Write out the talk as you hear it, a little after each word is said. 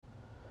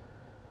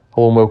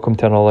Hello and welcome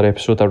to another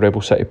episode of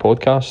Rebel City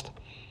Podcast.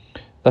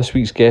 This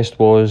week's guest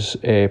was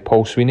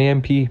Paul Sweeney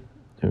MP.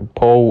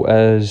 Paul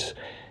is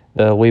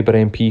the Labour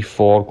MP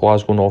for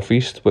Glasgow North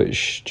East,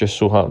 which just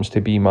so happens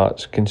to be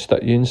Matt's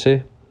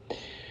constituency.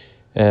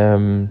 We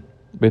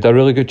had a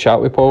really good chat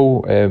with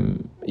Paul,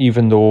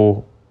 even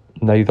though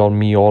neither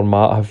me or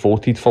Matt have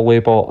voted for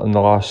Labour in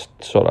the last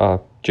sort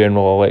of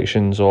general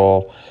elections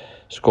or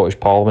Scottish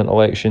Parliament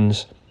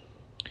elections,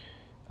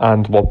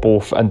 and we're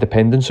both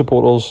independent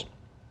supporters.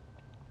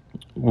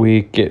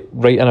 We get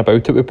right in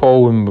about it with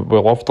Paul, and we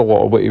loved a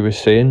lot of what he was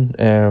saying.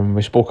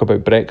 We spoke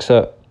about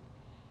Brexit,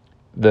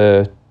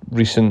 the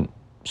recent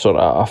sort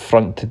of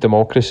affront to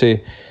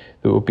democracy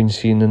that we've been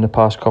seeing in the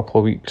past couple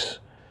of weeks,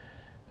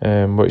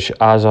 which,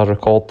 as I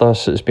record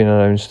this, it's been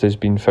announced has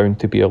been found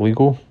to be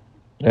illegal.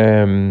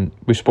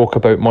 We spoke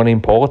about money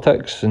in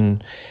politics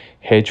and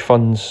hedge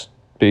funds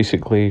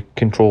basically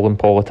controlling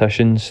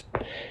politicians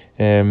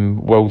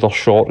while they're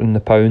shorting the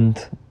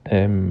pound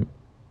in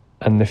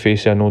the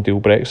face of a no-deal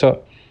Brexit.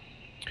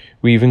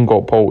 We even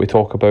got Paul to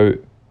talk about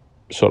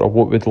sort of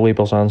what would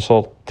Labour's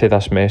answer to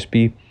this mess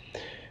be.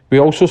 We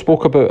also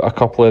spoke about a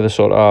couple of the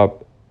sort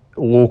of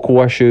local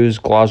issues,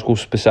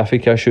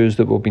 Glasgow-specific issues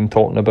that we've been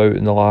talking about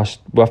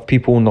with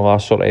people in the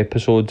last sort of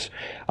episodes.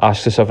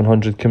 Ask the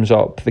 700 comes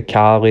up, the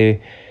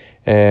Calais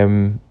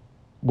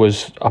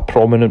was a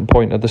prominent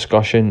point of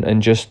discussion,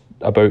 and just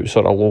about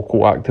sort of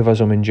local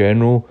activism in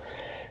general.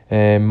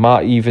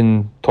 Matt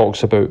even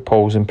talks about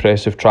Paul's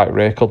impressive track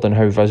record and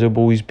how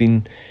visible he's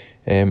been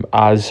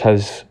as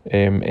his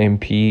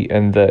MP,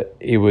 and that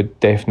he would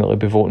definitely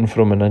be voting for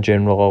him in a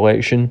general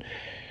election.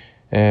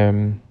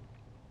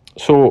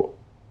 So,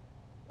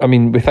 I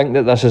mean, we think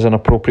that this is an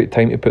appropriate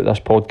time to put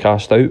this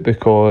podcast out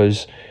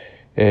because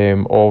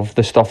of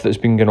the stuff that's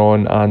been going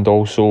on, and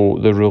also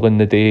the ruling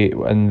today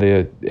in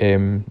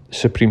the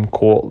Supreme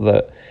Court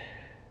that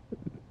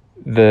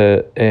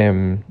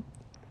the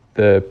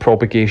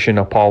propagation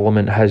of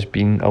Parliament has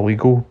been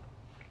illegal.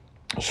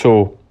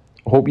 So,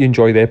 I hope you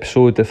enjoy the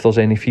episode. If there's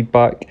any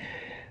feedback,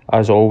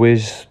 as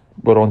always,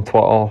 we're on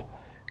Twitter.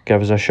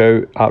 Give us a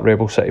shout at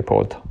Rebel City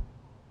Pod.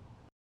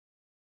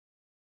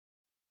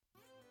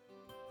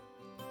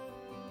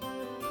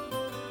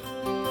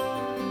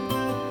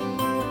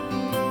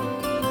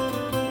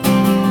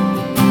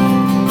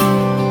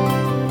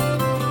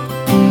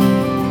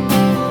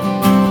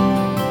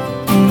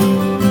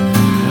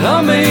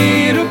 I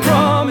made a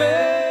promise.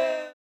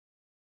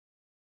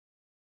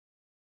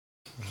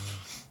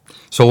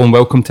 So, and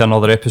welcome to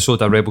another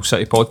episode of Rebel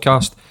City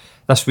Podcast.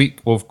 This week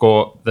we've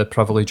got the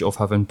privilege of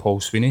having Paul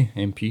Sweeney,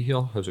 MP,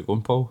 here. How's it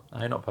going, Paul?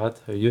 Aye, not bad.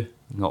 How are you?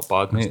 Not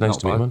bad, mate. It's nice not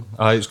to meet bad. you,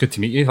 man. It's good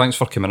to meet you. Thanks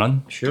for coming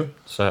in. Sure.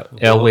 It's an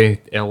early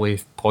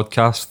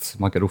podcast.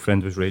 My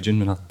girlfriend was raging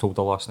when I told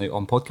her last night,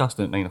 I'm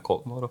podcasting at 9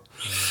 o'clock tomorrow.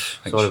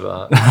 Sorry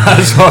about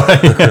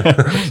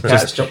that. Sorry.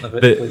 Cats jumping a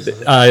bit,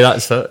 please. Aye,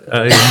 that's it.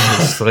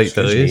 It's like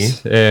there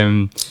is.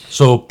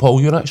 So,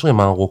 Paul, you're actually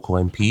my local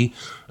MP,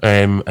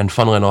 and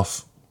funnily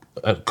enough,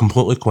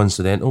 completely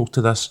coincidental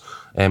to this,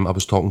 I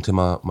was talking to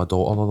my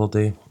daughter the other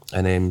day,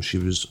 and she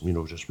was,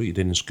 just what you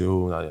did in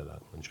school,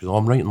 and she was,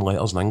 I'm writing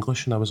letters in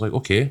English, and I was like,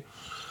 okay.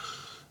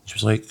 She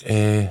was like,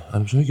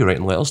 I'm sure you're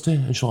writing letters to,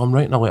 and so I'm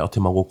writing a letter to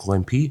my local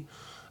MP,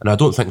 and I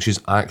don't think she's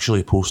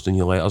actually posting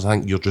your letters. I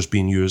think you're just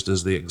being used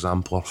as the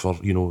exemplar for,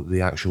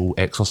 the actual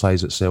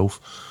exercise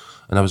itself.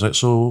 And I was like,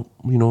 so,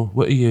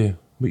 what are you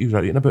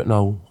writing about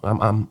now?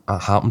 I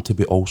happen to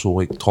be also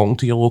like talking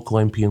to your local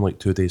MP in like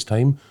 2 days'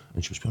 time.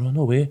 And she was going, oh,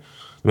 no way.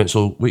 I went,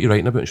 so what are you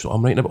writing about? And she was like,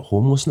 I'm writing about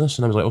homelessness.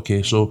 And I was like,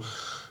 okay, so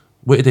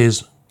what it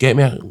is, get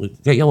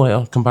your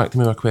letter, come back to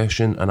me with a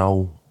question, and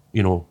I'll,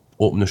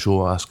 open the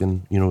show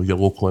asking, your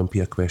local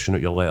MP a question at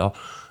your letter.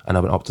 And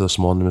I went up to this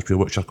morning and was,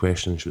 what's your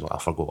question? And she was like,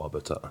 I forgot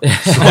about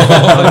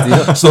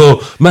it.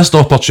 So missed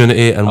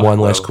opportunity and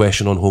one less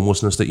question on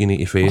homelessness that you need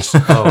to face.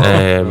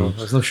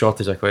 There's no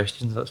shortage of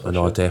questions, that's for I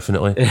know, sure.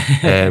 definitely.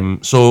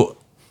 So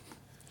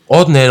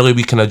ordinarily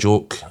we kind of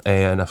joke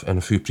in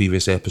a few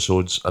previous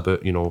episodes about,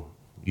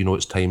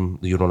 it's time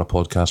that you're on a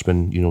podcast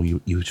when,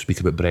 you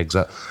speak about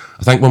Brexit.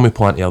 I think when we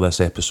plan to air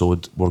this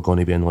episode, we're going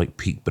to be in like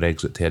peak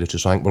Brexit territory.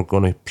 So I think we're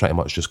going to pretty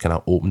much just kind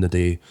of open the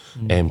day,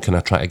 kind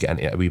of try to get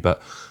into it a wee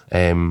bit.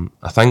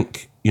 I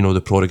think,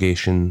 the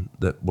prorogation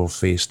that we've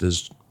faced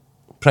is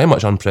pretty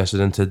much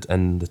unprecedented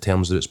in the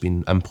terms that it's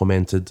been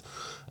implemented.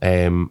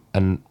 And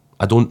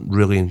I don't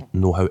really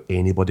know how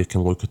anybody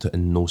can look at it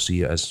and not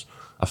see it as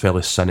a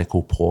fairly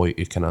cynical ploy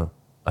to kind of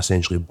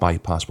essentially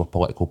bypass our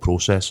political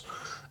process.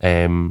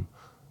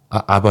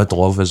 I would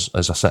love, as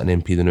a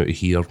sitting MP now, to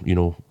hear,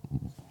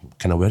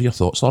 kind of where your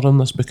thoughts are on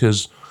this,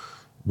 because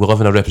we live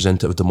in a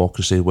representative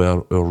democracy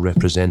where our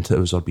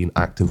representatives are being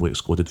actively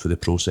excluded for the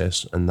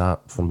process, and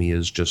that, for me,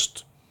 is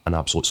just an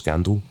absolute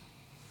scandal.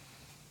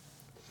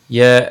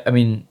 Yeah, I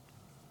mean,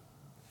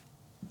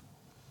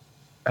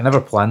 I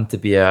never planned to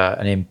be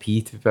an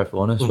MP, to be perfectly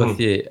honest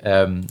with you.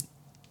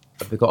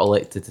 We got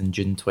elected in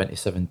June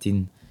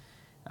 2017,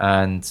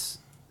 and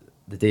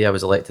the day I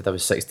was elected, I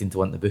was 16 to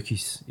 1 in the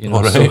bookies. You know,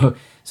 All right.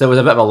 so it was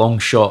a bit of a long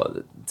shot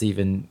to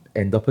even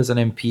end up as an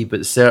MP.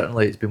 But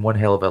certainly, it's been one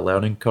hell of a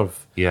learning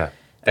curve. Yeah.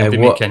 Did you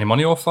make any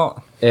money off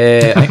that?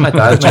 I think my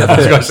dad might have I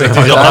was put, gonna say, did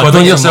you Well put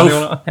done any yourself.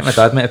 money on I it? think my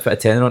dad might have put a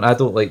tenner on. I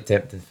don't like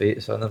tempting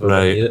fate, so I never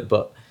Right. really did it.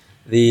 But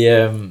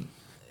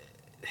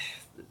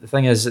the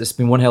thing is, it's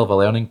been one hell of a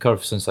learning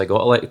curve since I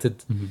got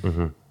elected,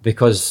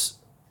 because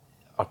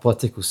our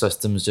political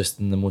system's just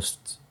in the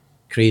most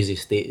crazy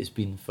state it's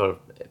been for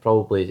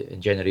probably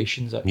in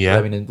generations. Actually, Yeah.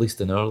 I mean, at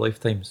least in our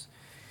lifetimes.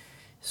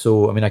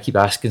 So, I mean, I keep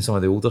asking some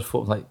of the older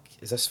folk, like,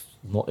 is this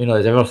not, you know,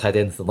 has ever had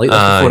anything like this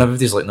Aye. before? And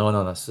everybody's like,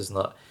 no, this is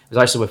not. It was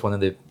actually with one of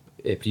the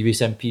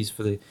previous MPs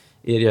for the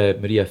area,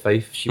 Maria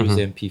Fife. She was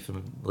the MP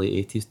from the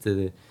late 80s to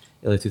the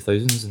early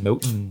 2000s in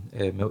Milton,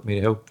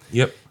 Mary Hill.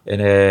 Yep.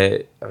 And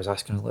I was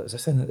asking her, like, is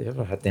this anything that you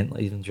ever had,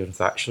 like, even during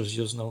Thatcher's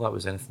years and all that,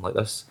 was anything like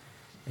this?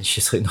 And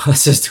she's like, no,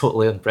 this is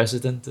totally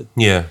unprecedented.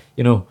 Yeah.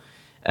 You know,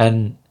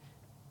 and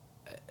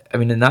I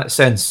mean, in that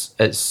sense,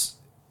 it's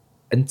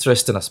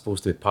interesting, I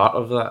suppose, to be part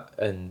of that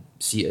and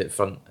see it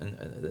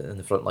in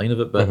the front line of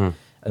it. But on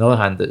the other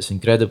hand, it's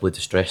incredibly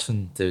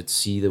distressing to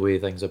see the way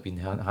things have been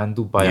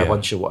handled by Yeah. a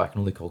bunch of what I can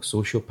only call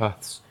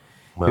sociopaths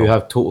who Well.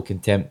 have total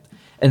contempt.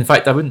 In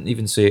fact, I wouldn't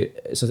even say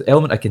it's an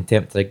element of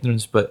contempt or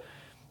ignorance, but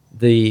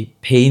the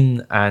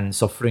pain and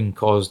suffering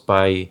caused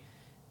by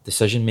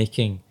decision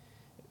making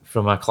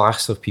from a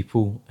class of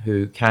people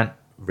who can't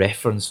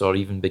reference or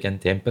even begin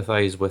to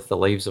empathise with the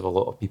lives of a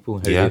lot of people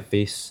and how Yeah. they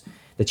face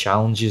the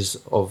challenges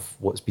of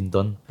what's been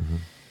done.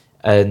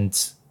 And,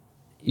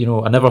 you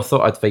know, I never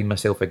thought I'd find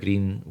myself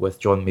agreeing with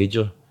John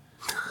Major.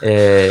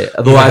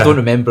 Although I don't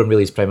remember him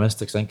really as Prime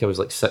Minister, because I think I was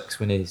like 6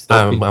 when he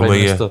started being I'm Prime with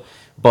you. Minister.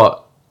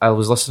 But I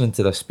was listening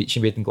to this speech he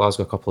made in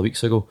Glasgow a couple of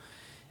weeks ago,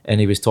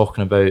 and he was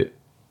talking about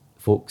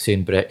folk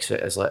saying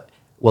Brexit is like,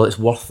 well, it's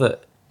worth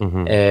it.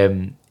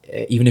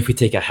 Even if we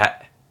take a hit,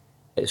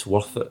 it's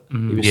worth it. He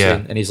was Yeah.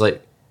 saying, and he's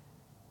like,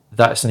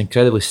 that's an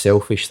incredibly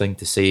selfish thing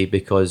to say,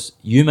 because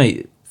you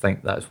might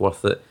think that's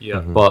worth it, Yeah.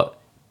 but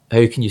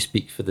how can you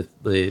speak for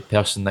the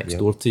person next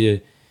door to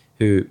you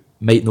who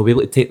might not be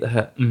able to take the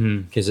hit,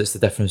 because it's the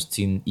difference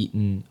between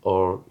eating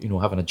or, you know,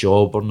 having a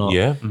job or not,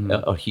 Yeah.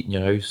 or heating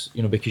your house,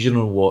 you know, because you don't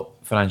know what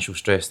financial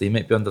stress they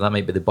might be under. That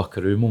might be the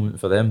buckaroo moment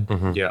for them,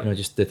 Yeah. you know,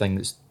 just the thing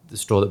that's the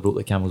straw that broke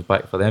the camel's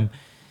back for them.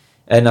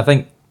 And I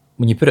think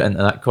when you put it into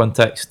that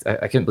context,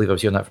 I couldn't believe I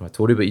was hearing that from a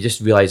Tory, but you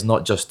just realise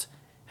not just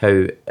how,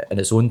 in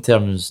its own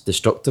terms,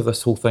 destructive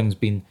this whole thing's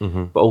been,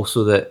 but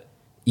also that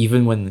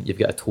even when you've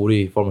got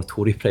a former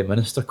Tory Prime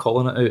Minister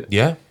calling it out,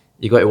 Yeah.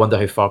 you got to wonder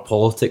how far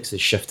politics has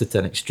shifted to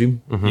an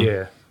extreme.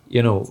 Yeah.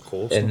 You know,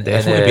 course. and,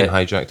 Definitely and, been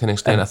hijacked to an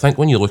extent. I think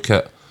when you look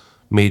at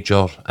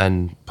Major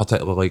and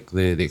particularly like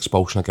the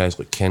expulsion of guys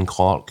like Ken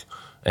Clark,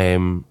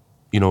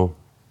 you know,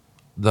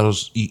 I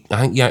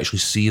think you actually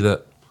see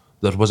that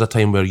there was a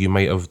time where you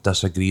might have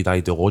disagreed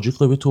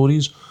ideologically with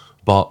Tories,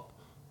 but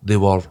they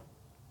were,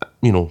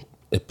 you know,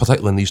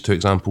 particularly in these two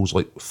examples,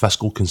 like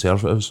fiscal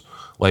conservatives.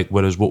 Like,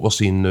 whereas what we're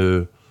seeing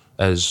now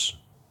is,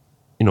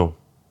 you know,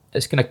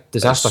 it's kind of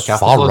disaster it's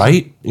capitalism. far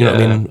right. You know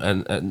what I Yeah.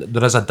 mean? And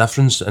there is a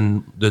difference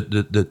in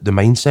the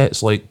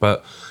mindsets. Like,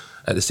 but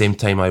at the same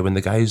time, when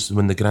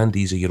the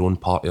grandees of your own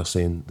party are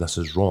saying this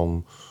is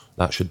wrong,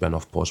 that should be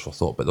enough pause for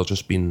thought. But they're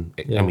just being,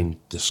 Yeah.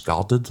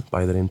 discarded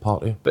by their own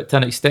party. But to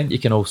an extent, you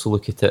can also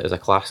look at it as a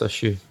class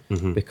issue,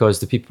 because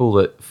the people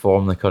that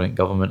form the current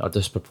government are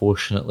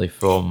disproportionately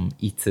from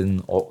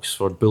Eton,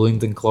 Oxford,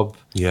 Bullingdon Club,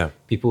 Yeah,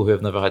 people who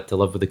have never had to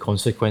live with the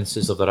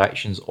consequences of their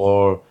actions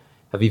or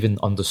have even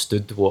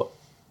understood what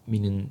the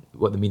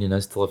meaning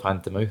is to live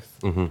hand to mouth,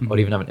 or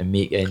even having to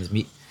make ends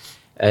meet.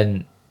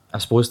 And I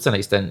suppose to an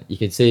extent, you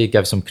could say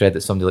give some credit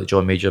to somebody like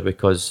John Major,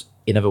 because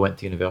he never went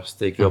to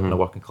university, grew up in a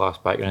working class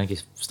background. I think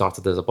he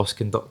started as a bus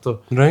conductor.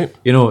 right.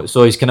 You know,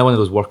 so he's kind of one of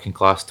those working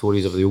class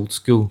Tories of the old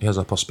school He has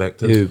a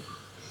perspective. who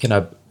kind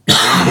of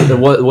there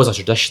was a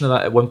tradition of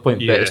that at one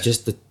point, Yeah. but it's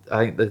just that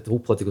I think the whole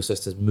political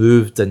system has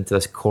moved into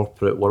this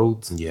corporate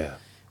world Yeah,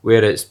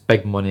 where it's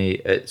big money,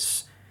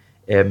 it's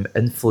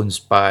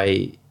influenced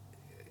by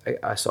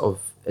a sort of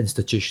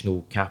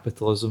institutional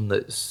capitalism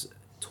that's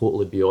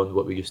totally beyond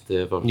what we used to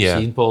ever Yeah.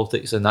 see in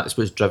politics, and that's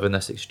what's driven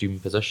this extreme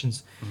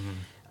positions.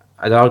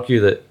 I'd argue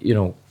that, you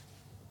know,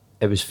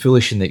 it was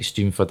foolish in the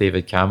extreme for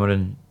David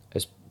Cameron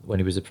when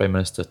he was the Prime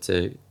Minister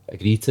to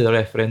agree to the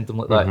referendum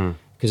like that,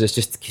 because it's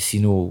just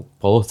casino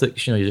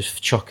politics. You know, you're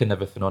just chucking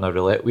everything on a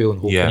roulette wheel and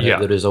hoping Yeah. that Yeah.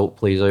 the result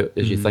plays out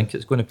as you think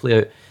it's going to play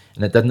out.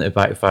 And it didn't. It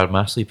backfired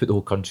massively. Put the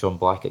whole country on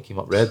black. It came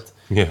up red.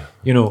 yeah,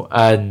 You know,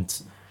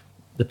 and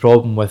the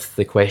problem with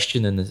the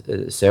question in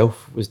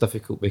itself was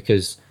difficult,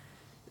 because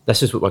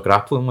this is what we're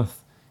grappling with.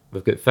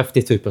 We've got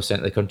 52%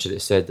 of the country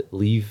that said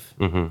leave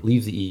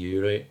the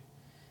EU, right?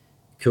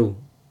 Cool.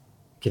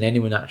 Can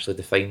anyone actually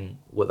define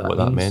what that What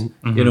that means?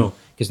 meant? You know,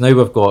 because now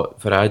we've got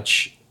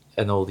Farage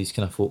and all these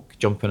kind of folk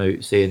jumping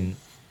out saying,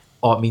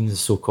 "Oh, it means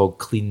so-called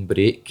clean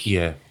break."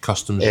 yeah.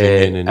 Customs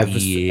union and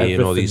everyth- EEA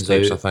and all these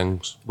everything's types out. of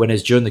things.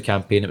 Whereas during the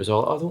campaign, it was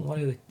all, "Oh, don't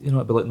worry,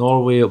 it'll be like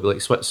Norway, it'll be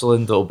like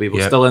Switzerland, we're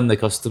Yeah. still in the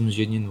customs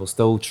union, we'll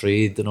still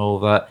trade and all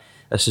that."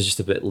 This is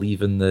just about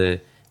leaving the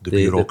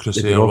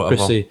bureaucracy or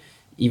whatever.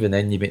 Even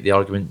then, you make the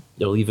argument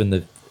you're leaving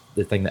the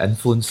thing that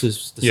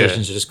influences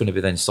decisions are just going to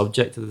be then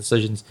subject to the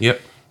decisions. Yep.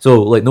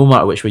 So, like, no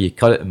matter which way you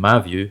cut it, in my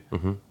view,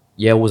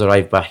 you always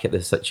arrive back at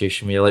the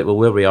situation where you're like, well,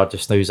 where we are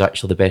just now is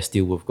actually the best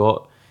deal we've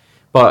got.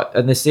 But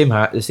in the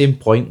same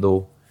point,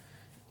 though,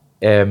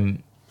 the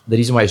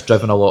reason why it's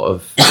driven a lot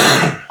of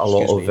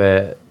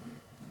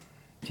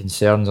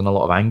concerns and a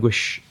lot of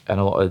anguish and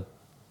a lot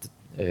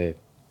of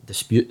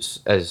disputes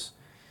is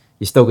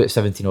you still get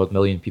 17 odd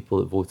million people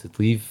that voted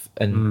leave,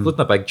 and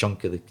including a big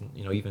chunk of the,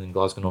 even in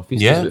Glasgow North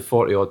East, about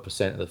 40 odd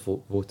 % of the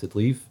folk voted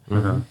leave.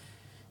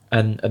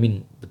 And I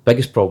mean, the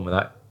biggest problem with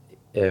that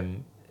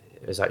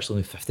is actually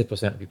only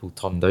 50% of people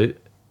turned out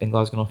in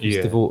Glasgow North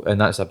East to vote, and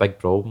that's a big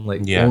problem.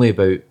 Like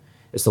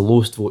it's the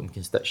lowest voting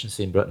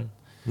constituency in Britain.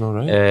 All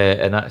right.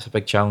 And that's a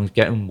big challenge.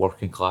 Getting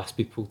working class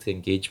people to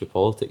engage with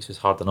politics was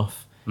hard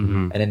enough.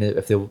 And then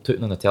if they were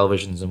putting on the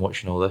televisions and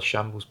watching all this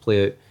shambles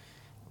play out,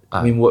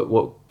 I mean,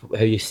 how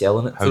are you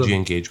selling it? How do you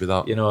engage with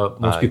that?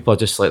 Most people are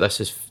just like, this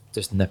is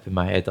just nipping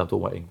my head. I don't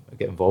want to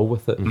get involved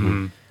with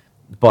it.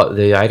 But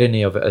the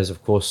irony of it is,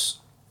 of course,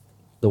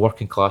 the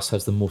working class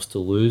has the most to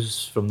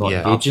lose from not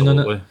engaging in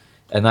it,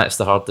 and that's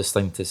the hardest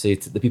thing to say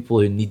to the people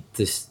who need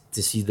to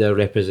see their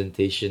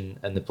representation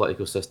in the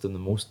political system the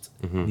most.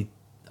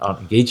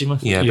 Aren't engaging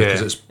with it.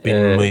 Because it's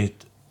been made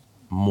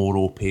more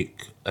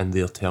opaque in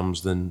their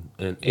terms than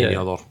in any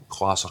other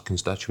class or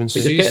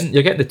constituency. But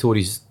you're getting the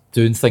Tories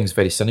doing things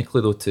very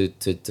cynically though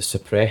to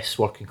suppress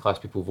working class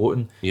people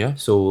voting.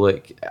 So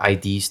like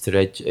IDs to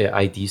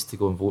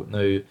go and vote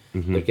now.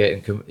 They're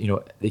getting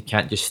they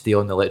can't just stay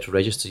on the electoral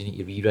register. You need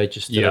to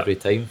re-register every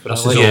time for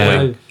this an is election.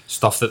 all like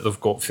stuff that they've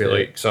got for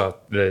like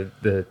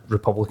the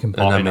Republican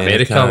Party in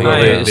America, America,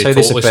 where they how they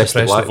totally suppress the suppress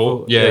the black vote.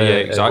 vote. Yeah, Yeah,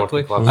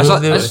 exactly. working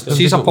class.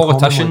 See, as a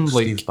politician, like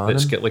like Steve Bannon.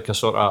 let's get like a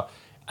sort of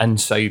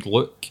inside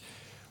look.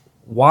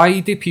 Why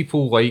do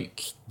people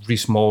like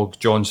Rees-Mogg,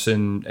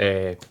 Johnson,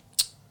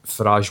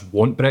 Farage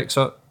want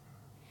Brexit?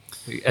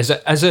 Is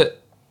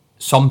it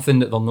something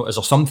that they're not? Is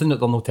there something that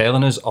they're not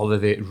telling us, or are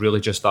they really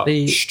just that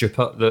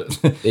stupid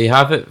that They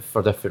have it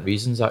for different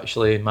reasons,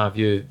 actually, in my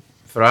view.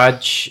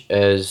 Farage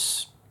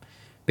is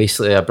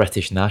basically a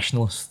British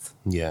nationalist.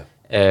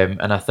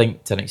 And I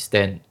think to an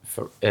extent,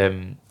 for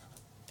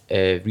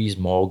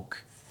Rees-Mogg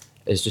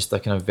is just a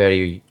kind of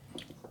very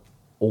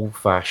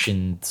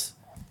old-fashioned,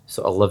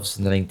 sort of lives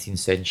in the 19th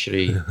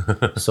century,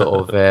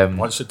 sort of...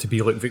 wants it to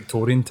be like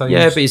Victorian times?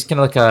 Yeah, but he's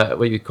kind of like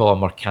what you call a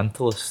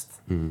mercantilist.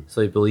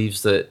 So he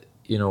believes that,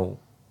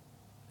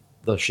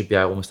 there should be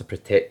almost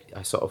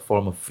a sort of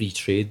form of free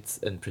trade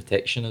and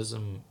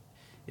protectionism.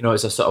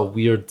 It's a sort of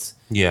weird...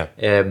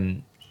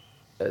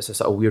 it's a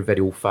sort of weird, very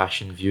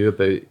old-fashioned view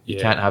about you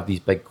can't have these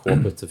big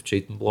cooperative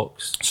trading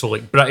blocks. So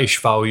like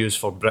British values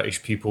for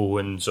British people,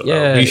 and sort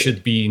of we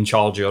should be in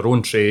charge of our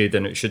own trade,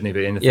 and it shouldn't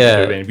be anything to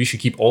do with it. We should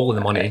keep all of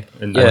the money.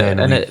 And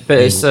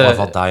it's live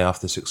or die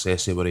after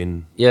success they were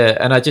in. Yeah,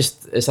 and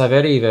it's a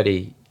very,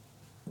 very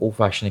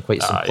old-fashioned and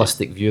quite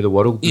simplistic view of the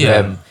world.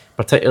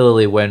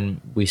 Particularly when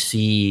we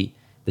see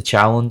the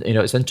challenge.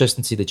 It's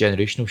interesting to see the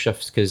generational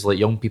shifts, because like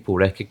young people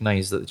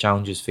recognise that the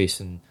challenges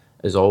facing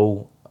us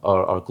all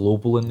are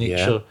global in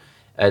nature,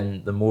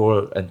 and the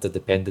more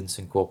interdependence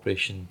and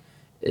cooperation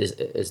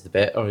is the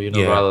better,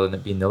 rather than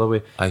it being the other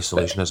way.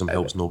 Isolationism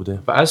helps nobody.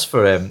 But as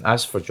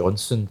for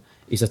Johnson,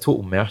 he's a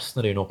total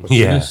mercenary and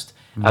opportunist.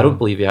 I don't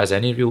believe he has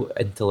any real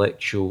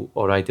intellectual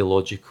or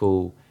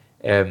ideological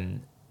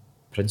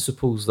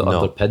principles that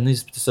underpin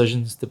his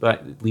decisions to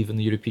leaving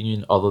the European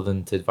Union, other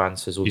than to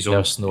advance his own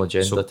personal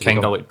agenda. So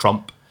kind of like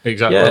Trump.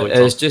 Exactly. Yeah, like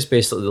it's Trump. just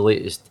basically the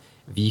latest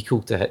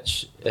vehicle to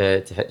hitch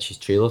his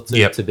trailer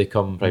to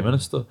become prime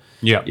minister.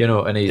 Yeah,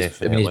 and he's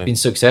been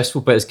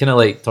successful, but it's kind of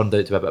like turned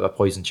out to be a bit of a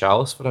poison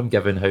chalice for him,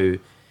 given how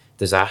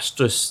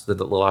disastrous the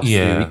last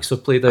few weeks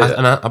have played out.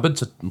 I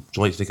would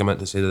like to take a minute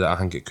to say that I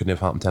think it couldn't have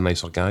happened to a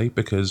nicer guy,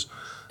 because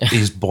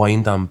his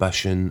blind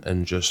ambition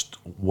and just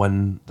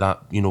win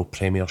that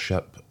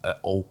premiership at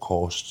all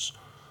costs.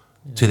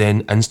 To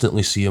then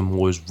instantly see him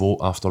lose vote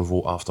after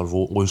vote after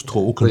vote, lose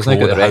total control He's now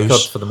got of the the record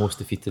House. for the most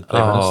defeated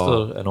prime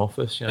minister in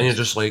office. And you're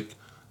just like,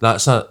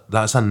 that's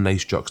a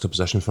nice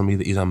juxtaposition for me,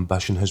 that his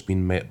ambition has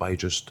been met by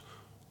just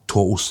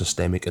total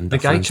systemic The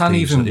indifference. guy can't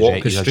even walk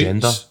the his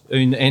agenda. streets. I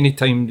mean, any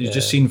time you've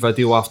just seen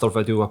video after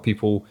video of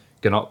people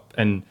going up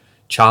and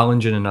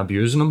challenging and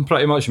abusing him,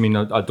 pretty much. I mean,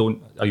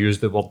 I use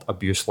the word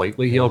abuse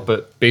lightly here,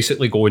 but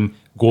basically going,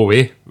 go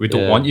away, we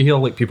don't want you here.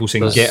 Like people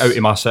saying, get out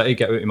of my city,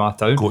 get out of my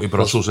town. Go to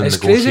Brussels and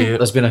It's negotiate. crazy.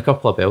 There's been a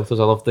couple of belters.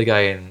 I loved the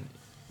guy in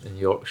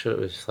Yorkshire. It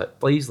was just like,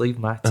 please leave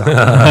my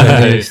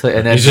town. He's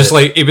just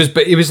like he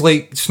was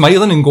like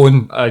smiling and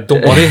going,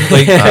 don't worry,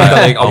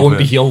 I won't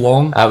be here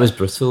long. That was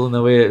brutal in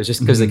a way. It was just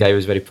because the guy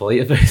was very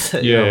polite about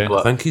it. Yeah. but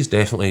I think he's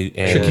definitely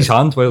Shook his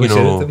hand while he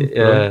said it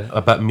to him.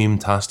 a bit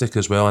meme-tastic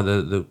as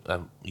well.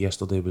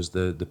 Yesterday was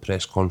the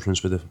press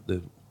conference with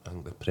the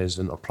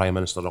president or prime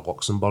minister of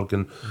Luxembourg,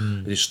 and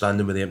he's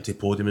standing with the empty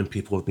podium, and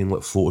people have been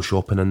like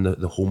photoshopping in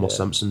the Homer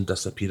Simpson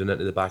disappearing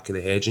into the back of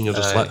the hedge, and you're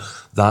just like,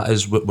 that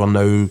is what we're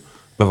now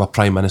with a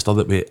prime minister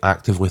that we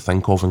actively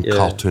think of in Yeah.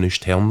 cartoonish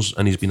terms,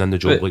 and he's been in the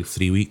job But like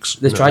 3 weeks.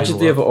 The You know what I mean?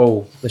 tragedy of it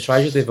all. The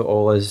tragedy of it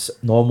all is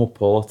normal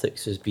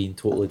politics is being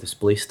totally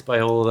displaced by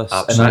all of this,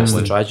 and that's the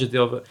Absolutely. tragedy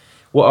of it.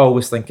 What I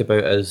always think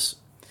about is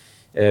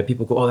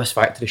people go, "Oh, this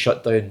factory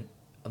shut down,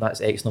 and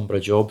that's X number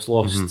of jobs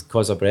lost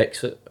because of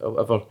Brexit or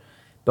whatever."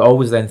 But I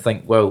always then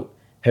think, well,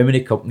 how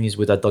many companies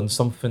would have done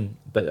something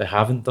but they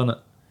haven't done it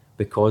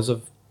because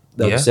of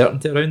the Yeah.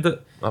 uncertainty around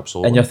it?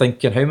 Absolutely. And you're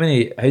thinking, how do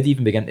you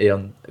even begin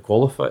to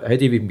qualify? How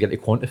do you even begin to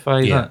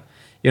quantify Yeah. that?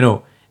 You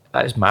know,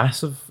 that is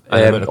massive.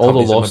 And the amount of All the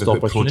companies that lost maybe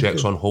put opportunity.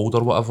 projects on hold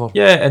or whatever.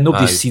 Yeah, and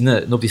nobody's Aye. seen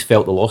it. Nobody's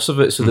felt the loss of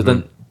it, so they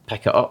didn't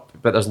pick it up.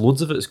 But there's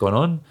loads of it that's gone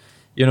on,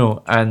 you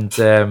know. And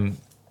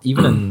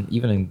even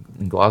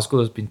in Glasgow,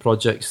 there's been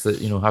projects that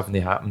having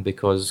to happen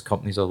because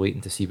companies are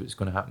waiting to see what's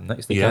going to happen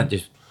next. They Yeah. can't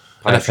just.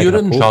 And if pick you're a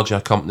in poke. charge of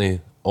a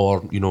company,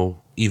 or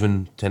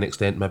even to an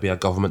extent maybe a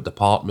government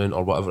department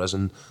or whatever it is,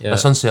 and Yeah.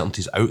 this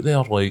uncertainty's out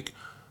there, like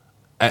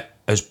it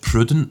is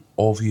prudent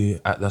of you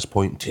at this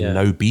point to Yeah.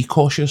 now be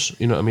cautious.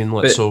 You know what I mean?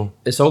 Like, But so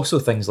it's also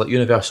things like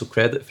universal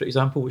credit, for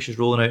example, which is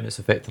rolling out and it's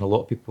affecting a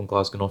lot of people in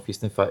Glasgow North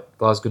East. In fact,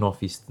 Glasgow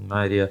North East, in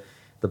my area,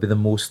 there'll be the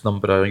most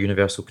number of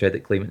universal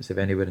credit claimants of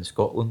anywhere in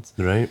Scotland.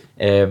 right,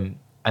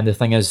 And the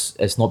thing is,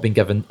 it's not been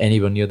given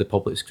anywhere near the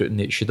public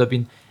scrutiny it should have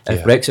been.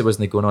 If Yeah. Brexit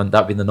wasn't going on,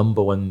 that'd been the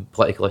number one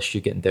political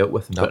issue getting dealt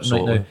with in Britain right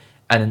Absolutely.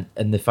 now.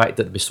 And the fact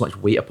that there was so much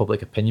weight of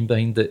public opinion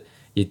behind it,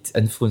 you'd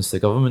influence the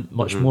government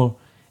much Mm-hmm. more.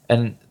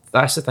 And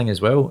that's the thing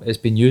as well. It's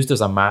been used as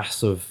a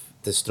massive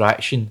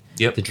distraction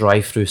Yep. to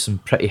drive through some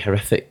pretty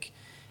horrific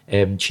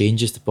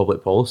changes to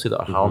public policy that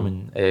are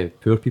harming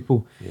poor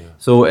people. Mm-hmm. Yeah.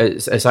 So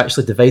it's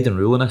actually divide and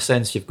rule in a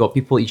sense. You've got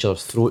people at each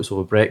other's throats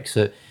over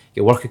Brexit. You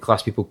get working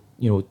class people,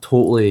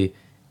 totally,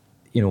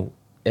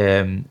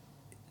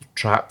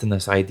 trapped in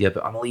this idea,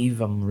 but I'm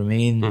leave, I'm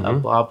remain,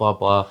 blah blah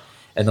blah,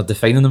 and they're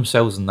defining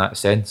themselves in that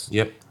sense.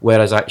 Yep.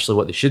 Whereas actually,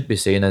 what they should be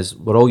saying is,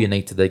 we're all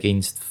united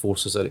against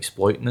forces that are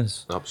exploiting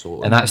us.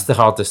 Absolutely. And that's the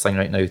hardest thing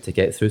right now to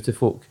get through to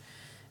folk.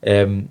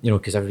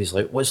 Because everybody's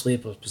like, what's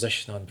Labour's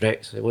position on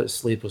Brexit?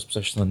 What's Labour's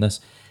position on this?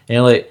 And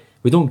you're like,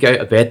 we don't get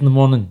out of bed in the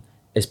morning.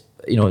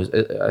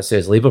 I say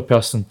as a Labour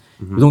person,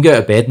 we don't get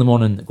out of bed in the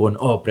morning going,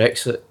 oh,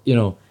 Brexit.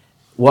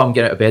 What I'm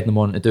getting out of bed in the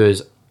morning to do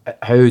is,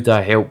 how do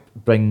I help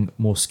bring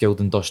more skilled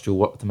industrial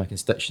work to my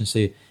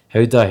constituency?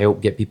 How do I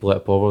help get people out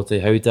of poverty?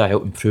 How do I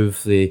help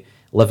improve the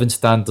living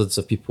standards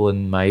of people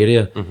in my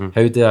area?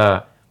 How do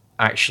I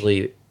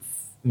actually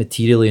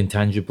materially and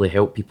tangibly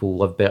help people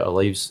live better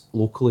lives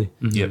locally?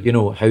 Yep.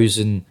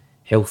 Housing,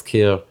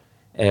 healthcare,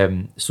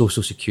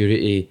 social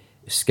security,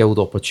 skilled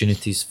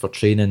opportunities for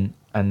training,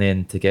 and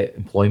then to get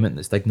employment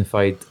that's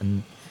dignified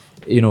and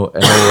and all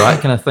that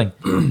kind of thing.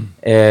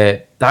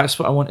 That's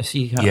what I want to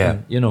see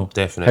happen. Yeah,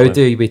 definitely.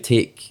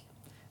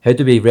 How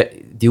do we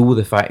deal with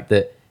the fact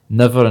that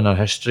never in our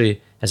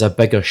history has a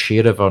bigger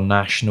share of our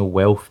national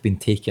wealth been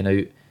taken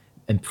out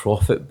in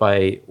profit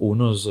by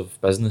owners of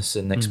business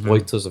and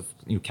exploiters of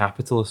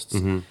capitalists,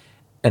 and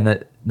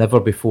that never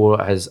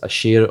before has a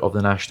share of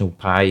the national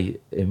pie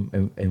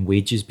in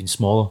wages been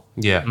smaller.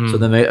 yeah, So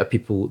the amount of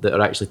people that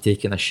are actually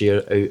taking a share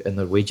out in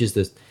their wages,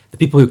 the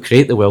people who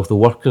create the wealth, the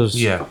workers,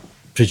 yeah,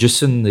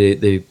 producing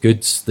the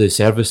goods, the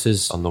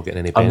services, I'm not getting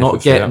any are benefit.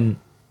 not getting.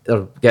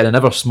 They're getting an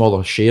ever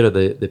smaller share of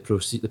the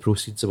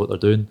proceeds of what they're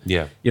doing.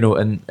 Yeah.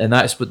 And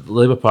that's what the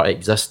Labour Party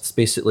exists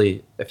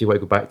basically. If you want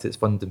to go back to its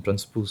funding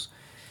principles,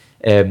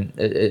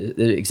 it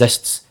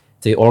exists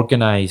to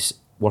organise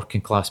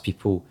working class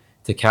people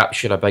to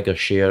capture a bigger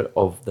share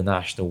of the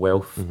national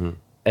wealth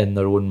in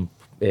their own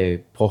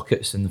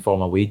pockets in the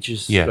form of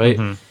wages. Yeah.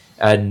 Right.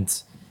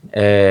 And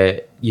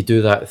you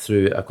do that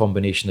through a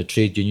combination of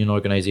trade union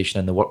organisation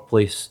in the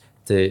workplace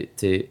to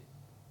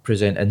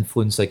present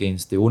influence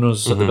against the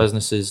owners of the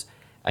businesses,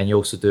 and you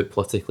also do it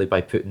politically by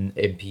putting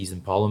MPs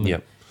in Parliament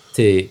Yep.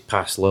 to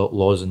pass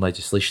laws and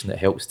legislation that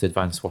helps to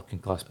advance working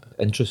class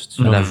interests.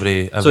 And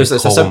every it's a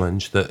column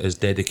inch that is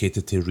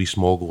dedicated to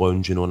Rees-Mogg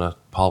lounging on a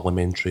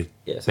parliamentary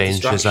Yeah, it's a bench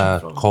is a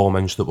distraction from- column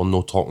inch that we're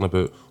not talking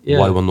about Yeah.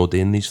 why we're not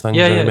doing these things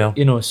yeah,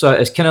 anymore. so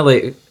it's kind of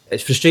like,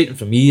 it's frustrating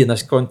for me in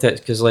this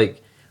context because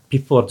like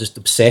people are just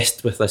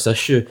obsessed with this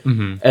issue,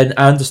 and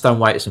I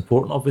understand why it's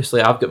important. Obviously,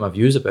 I've got my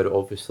views about it,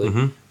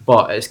 obviously,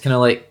 but it's kind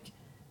of like,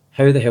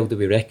 how the hell do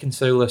we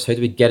reconcile this? How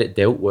do we get it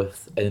dealt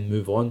with and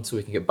move on so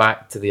we can get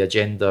back to the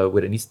agenda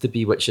where it needs to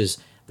be, which is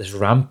this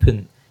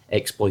rampant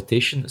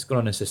exploitation that's going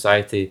on in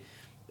society,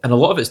 and a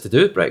lot of it's to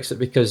do with Brexit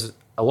because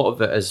a lot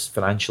of it is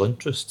financial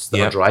interests that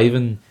Yep. are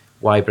driving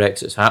why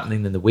Brexit's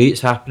happening and the way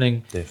it's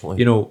happening.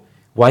 Definitely.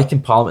 Why can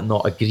Parliament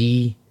not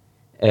agree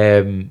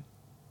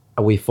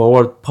a way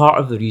forward? Part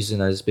of the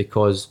reason is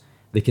because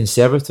the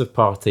Conservative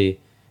Party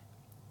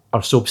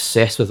are so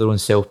obsessed with their own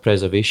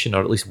self-preservation,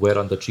 or at least were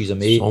under Theresa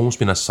May. It's almost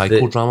been a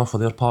psychodrama for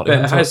their party. But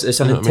it hasn't has, it's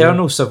an You know what I mean?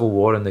 internal civil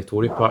war in the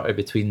Tory party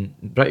between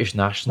British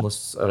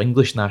nationalists or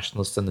English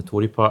nationalists in the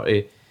Tory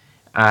party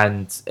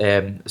and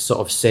sort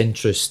of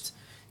centrist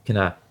kind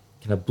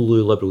of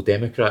blue liberal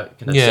Democrat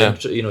kind of Yeah.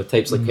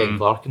 types like Ken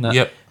Clark and that,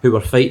 Yep. who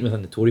were fighting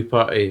within the Tory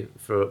party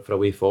for a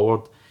way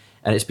forward.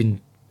 And it's been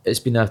it's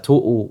been a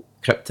total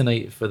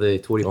kryptonite for the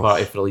Tory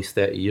party for at least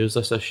 30 years,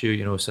 this issue,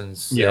 you know,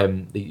 since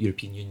the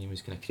European Union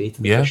was kind of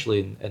created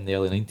officially in the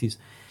early 90s.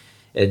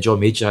 And John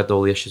Major had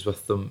all the issues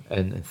with them,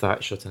 and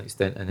Thatcher to an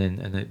extent, and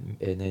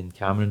then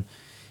Cameron.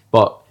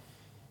 But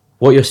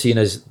what you're seeing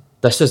is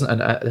this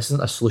isn't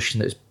a solution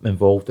that's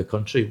involved the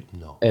country.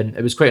 No. And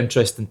it was quite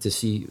interesting to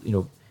see, you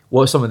know,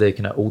 what some of the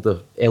kind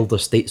of elder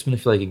statesmen,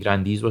 if you like, and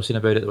grandees were saying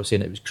about it. They were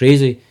saying it was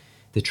crazy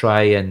to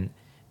try and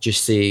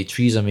just say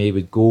Theresa May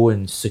would go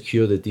and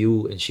secure the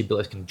deal, and she'd be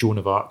like kind of Joan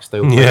of Arc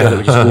style figure that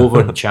would just go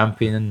over and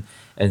champion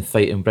and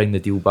fight and bring the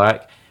deal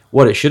back.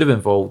 What it should have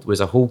involved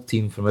was a whole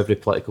team from every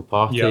political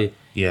party,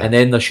 and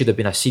then there should have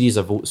been a series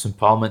of votes in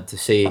Parliament to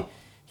say,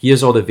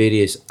 here's all the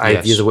various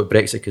ideas of what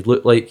Brexit could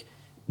look like.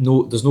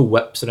 No, there's no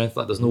whips or anything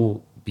like that. There's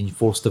no being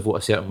forced to vote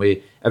a certain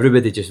way.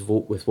 Everybody just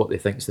vote with what they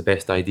think is the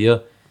best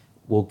idea.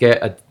 We'll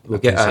get a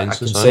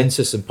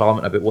consensus in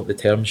Parliament about what the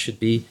terms should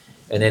be,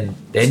 and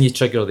then you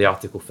trigger the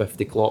Article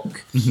 50 clock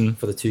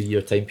for the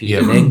 2-year time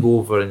period, and then go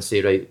over and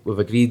say, right, we've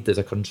agreed as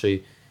a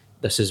country,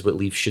 this is what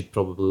leave should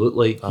probably look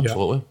like.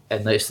 Absolutely.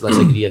 And let's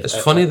agree. It's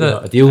funny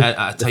that a deal. at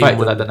a The time fact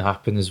when that didn't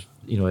happen is,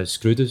 you know, it's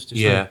screwed us.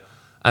 Just now.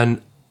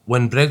 And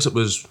when Brexit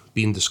was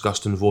being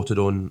discussed and voted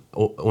on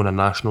a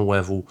national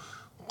level,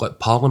 like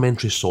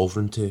parliamentary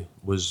sovereignty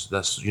was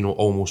this, you know,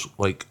 almost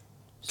like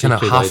kind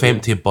of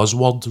half-empty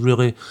buzzword,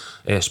 really,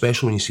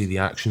 especially when you see the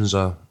actions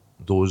of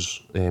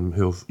those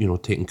who have, you know,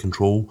 taken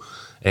control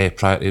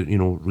prior to, you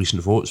know,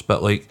 recent votes.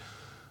 But like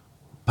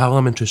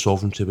parliamentary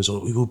sovereignty was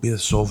like, we will be the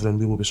sovereign,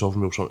 we will be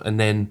sovereign, and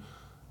then,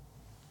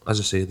 as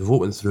I say, the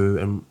vote went through,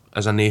 and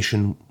as a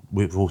nation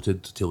we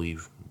voted to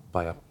leave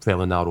by a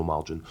fairly narrow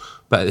margin.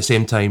 But at the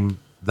same time,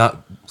 that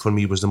for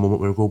me was the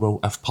moment where we go, well,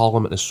 if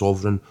Parliament is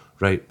sovereign,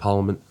 right,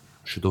 Parliament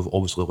should have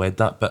obviously led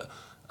that. But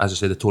as I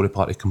say, the Tory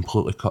party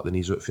completely cut the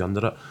knees out from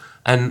under it.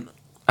 And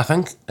I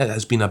think it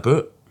has been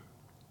about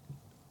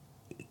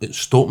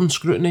stopping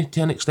scrutiny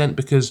to an extent,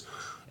 because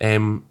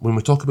when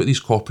we talk about these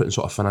corporate and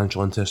sort of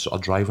financial interests sort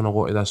of driving a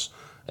lot of this,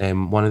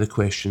 one of the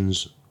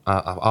questions,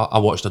 I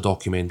watched a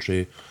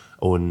documentary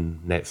on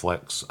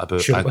Netflix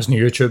about... Sure, it wasn't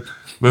YouTube.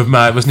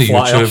 It wasn't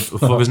Fly YouTube.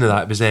 off. It wasn't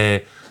that. It was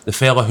the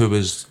fella who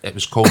was... It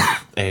was called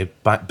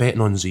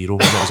Betting on Zero.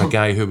 It was a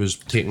guy who was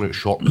taking out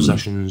short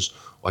positions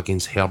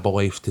against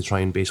Herbalife to try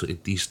and basically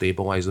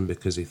destabilise them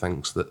because he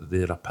thinks that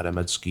they're a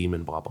pyramid scheme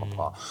and blah, blah,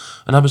 blah.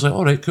 And I was like,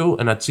 all right, cool.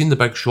 And I'd seen The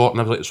Big Short, and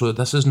I was like, so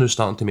this is now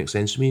starting to make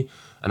sense to me.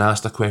 And I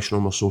asked a question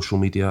on my social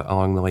media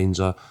along the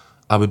lines of,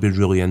 I would be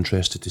really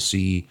interested to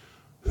see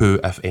who,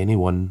 if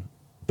anyone,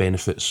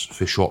 benefits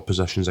for short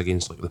positions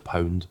against like the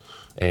pound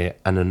in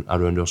and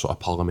around our sort of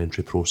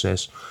parliamentary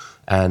process.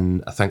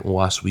 And I think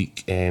last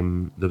week there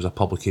was a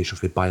publication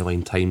for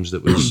Byline Times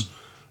that was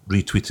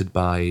retweeted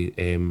by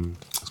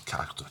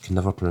I can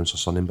never pronounce her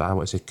surname, but I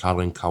want to say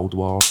Caroline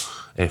Caldwell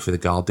for The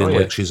Guardian.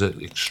 Like, she's an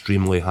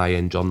extremely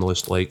high-end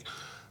journalist. Like,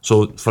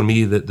 so for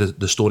me,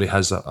 the story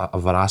has a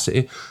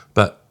veracity,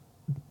 but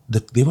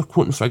they were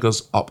quoting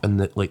figures up in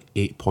the like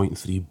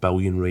 8.3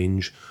 billion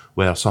range,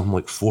 where something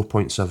like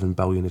 4.7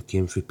 billion had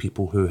came from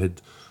people who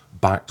had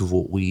backed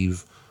Vote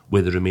Leave,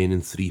 with the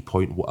remaining 3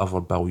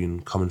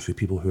 billion coming from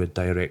people who had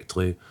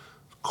directly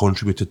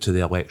contributed to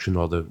the election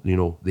or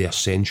the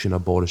ascension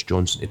of Boris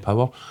Johnson to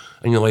power.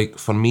 And you're like,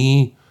 for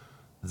me,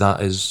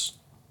 that is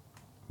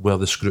where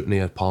the scrutiny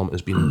of Parliament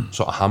has been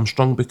sort of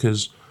hamstrung,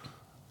 because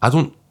I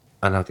don't,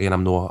 and again,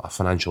 I'm not a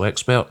financial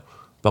expert,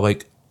 but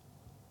like,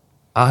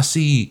 I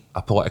see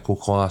a political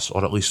class,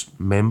 or at least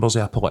members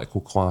of a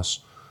political class,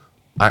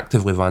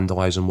 actively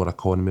vandalising our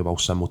economy while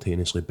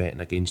simultaneously betting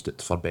against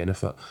it for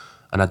benefit.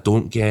 And I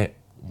don't get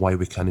why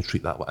we can't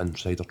treat that like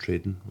insider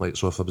trading. Like,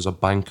 so if there was a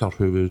banker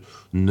who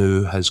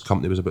knew his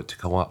company was about to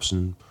collapse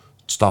and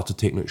started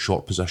taking out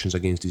short positions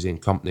against his own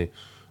company,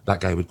 that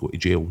guy would go to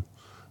jail.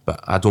 But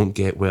I don't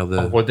get where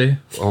the... Would they?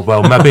 Oh,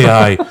 well,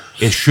 maybe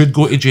he should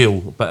go to jail,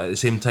 but at the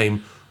same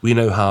time, we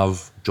now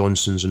have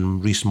Johnson's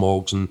and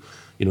Rees-Moggs, and,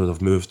 you know,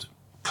 they've moved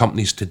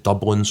companies to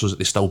Dublin so that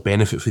they still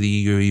benefit for the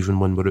EU even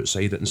when we're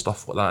outside it and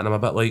stuff like that. And I'm a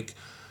bit like,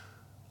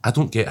 I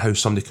don't get how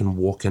somebody can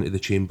walk into the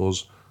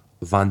chambers,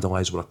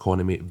 vandalise our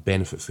economy,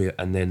 benefit for it,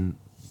 and then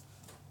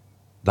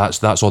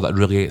that's all that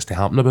really gets to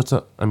happen about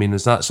it. I mean,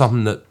 is that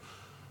something that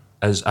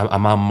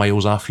am I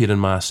miles off here in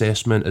my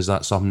assessment? Is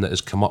that something that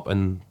has come up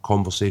in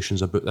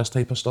conversations about this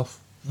type of stuff?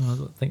 No, I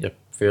don't think you're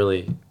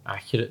fairly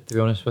accurate, to be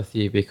honest with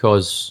you,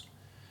 because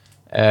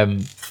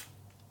one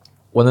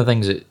of the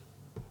things that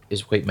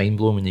is quite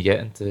mind-blowing when you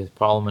get into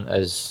Parliament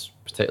is,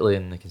 particularly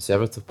in the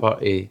Conservative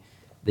Party,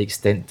 the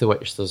extent to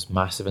which there's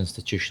massive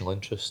institutional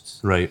interests.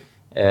 Right.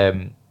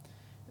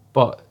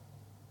 But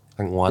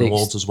I think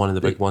landlords is one of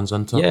the big ones,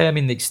 isn't it? Yeah, I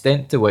mean, the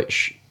extent to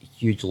which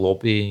huge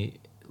lobby,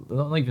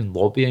 not even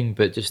lobbying,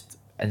 but just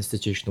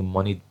institutional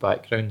moneyed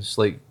backgrounds,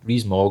 like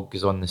Rees-Mogg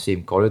is on the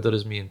same corridor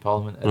as me in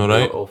Parliament in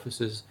Right.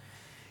 offices.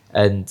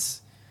 And,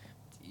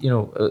 you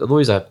know, although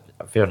he's a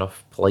fair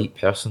enough polite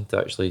person to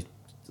actually,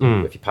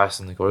 if you pass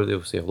in the corridor,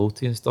 he'll say hello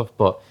to you and stuff,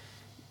 but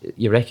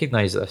you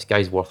recognise that this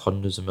guy's worth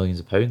hundreds of millions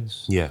of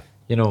pounds. Yeah.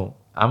 You know,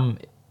 I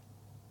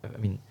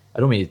mean, I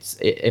don't mean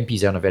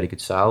MPs earn a very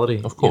good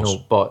salary, Of course. you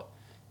know, but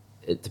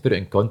to put it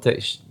in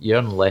context, you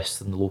earn less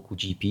than the local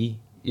GP.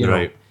 You know,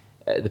 Right.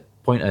 The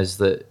point is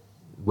that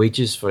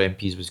wages for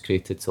MPs was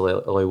created to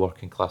allow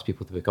working class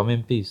people to become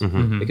MPs,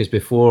 because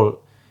before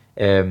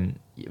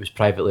it was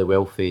privately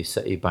wealthy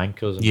city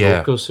bankers and Yeah.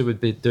 brokers who would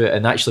do it,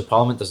 and actually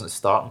Parliament doesn't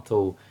start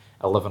until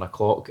 11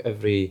 o'clock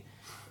every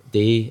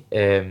day,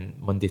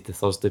 Monday to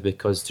Thursday,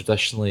 because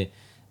traditionally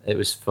it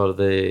was for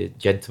the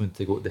gentlemen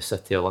to go to the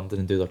city of London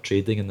and do their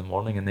trading in the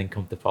morning and then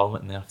come to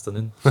Parliament in the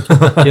afternoon.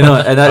 You know,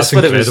 and that's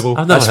what incredible. it was.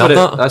 I've never heard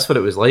that. That's what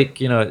it was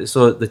like. You know,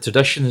 so the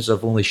traditions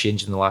have only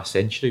changed in the last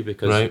century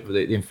because Right.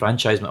 the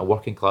enfranchisement of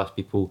working class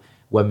people,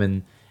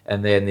 women,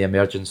 and then the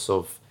emergence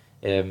of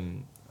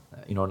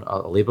you know,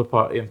 a Labour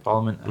Party in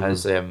Parliament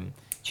has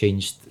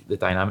changed the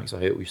dynamics of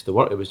how it used to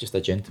work. It was just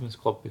a gentleman's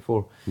club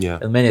before, Yeah.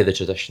 and many of the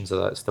traditions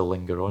of that still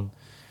linger on.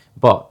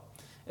 But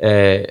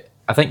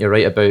I think you're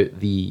right about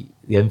the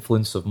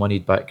influence of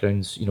moneyed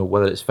backgrounds. You know,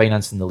 whether it's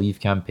financing the Leave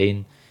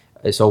campaign,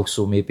 it's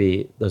also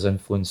maybe there's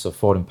influence of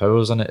foreign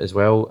powers in it as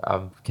well.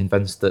 I'm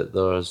convinced that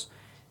there's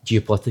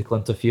geopolitical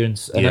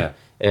interference in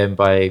it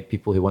by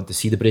people who want to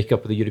see the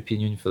breakup of the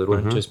European Union for their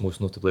own interests,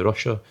 most notably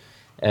Russia.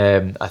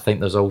 I think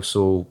there's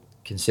also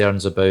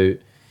concerns about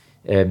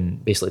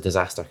basically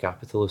disaster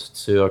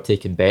capitalists who are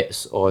taking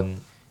bets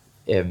on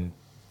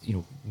you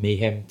know,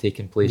 mayhem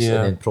taking place Yeah.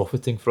 and then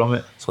profiting from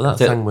it. So that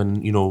Until- thing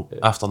when, you know,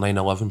 after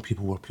 9/11,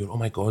 people were pure, oh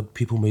my God,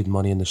 people made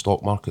money in the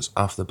stock markets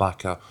after the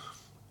back of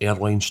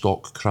airline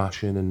stock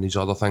crashing and these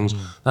other things.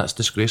 That's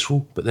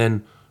disgraceful. But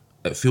then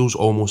it feels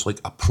almost like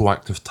a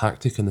proactive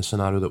tactic in the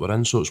scenario that we're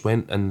in. So it's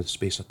went in the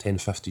space of 10,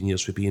 15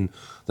 years for being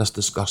this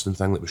disgusting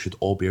thing that we should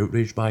all be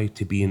outraged by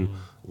to being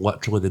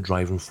literally the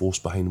driving force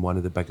behind one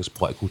of the biggest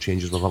political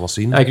changes we've ever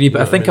seen. I agree, but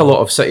You I know think what a lot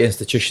of city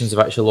institutions have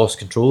actually lost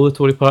control of the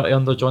Tory party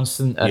under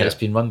Johnson, and Yeah. it's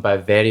been run by a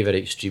very, very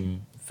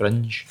extreme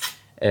fringe.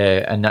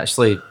 And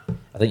actually,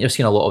 I think you're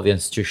seeing a lot of the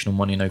institutional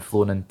money now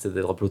flowing into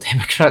the Liberal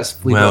Democrats.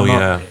 Believe Well, it or not.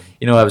 yeah.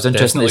 You know, I was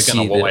interested Definitely to see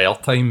getting a lot the, of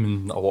airtime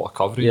and a lot of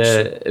coverage. yeah,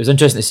 it was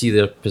interesting to see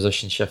their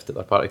position shift at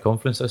their party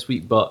conference this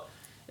week. But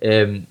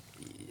I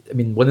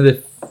mean, one of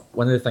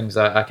the things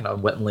I kind of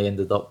unwittingly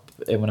ended up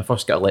when I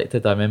first got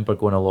elected, I remember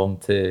going along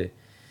to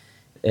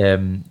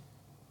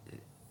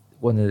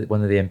one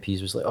of the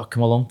MPs was like, "Oh,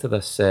 come along to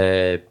this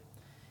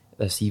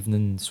this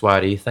evening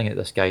soiree thing at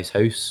this guy's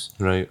house."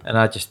 Right. And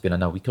I'd just been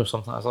in a week or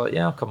something. I was like,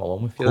 "Yeah, I'll come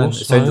along with you." Of Then.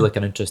 course, It sounded aye. like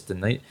an interesting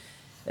night,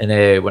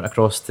 and went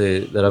across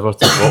to the river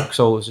to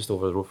Vauxhall. It was just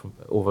over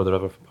the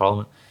river from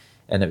Parliament,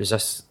 and it was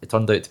this. It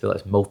turned out to be like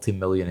this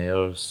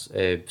multi-millionaires,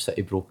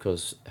 city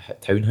brokers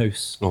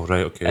townhouse. Oh,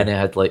 right, okay. And it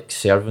had like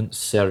servants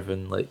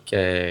serving like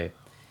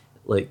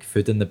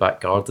food in the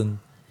back garden,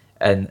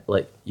 and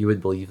like you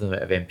would believe the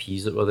amount of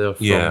MPs that were there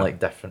from Yeah. like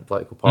different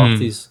political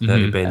parties.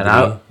 Dirty Ben And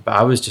Denis. but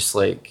I was just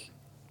like,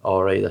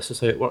 all right, this is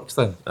how it works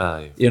then,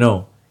 Aye. you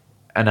know.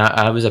 And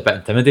I was a bit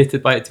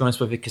intimidated by it, to be honest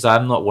with you, because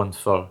I'm not one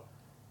for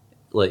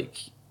like,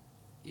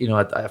 you know,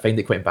 I find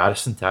it quite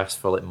embarrassing to ask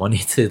for like money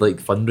to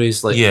like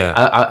fundraise. Like, Yeah.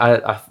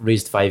 I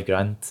raised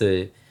 $5,000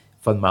 to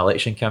fund my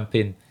election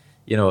campaign,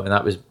 you know, and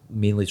that was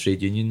mainly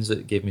trade unions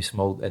that gave me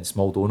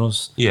small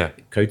donors, Yeah.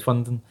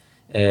 crowdfunding,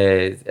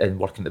 and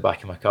working at the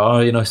back of my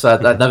car, you know. So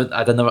I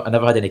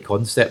never had any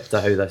concept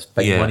of how this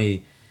big Yeah.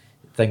 money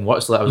thing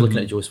works. Like I was looking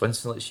at Jo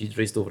Swinson, like she'd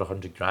raised over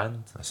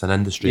 $100,000. It's an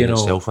industry You in know,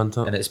 itself, isn't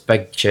it? And it's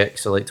big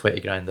checks of like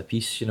 $20,000 a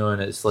piece, you know,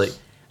 and it's like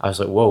I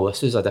was like, whoa,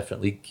 this is a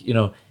different league, you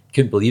know.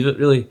 Couldn't believe it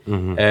really,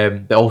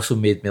 but also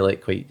made me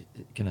like quite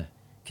kind of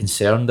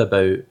concerned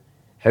about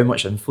how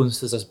much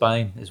influence is this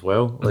buying as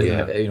well. Like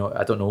Yeah. you know,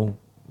 I don't know,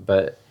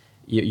 but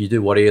you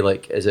do worry.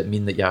 Like, does it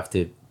mean that you have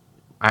to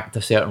act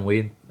a certain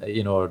way,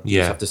 you know, or you just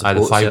Yeah. have to Aye,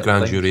 the support certain $5,000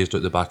 you things? raised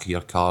out the back of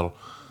your car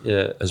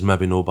Yeah. is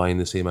maybe no buying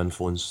the same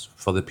influence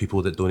for the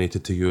people that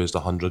donated to you as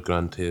the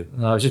 $100,000 to,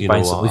 No, I was just you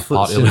buying know, some a leaflets,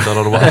 party you know. leader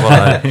or whatever.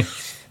 Aye.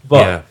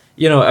 But Yeah.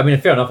 you know, I mean,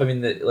 fair enough. I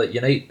mean, like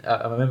Unite,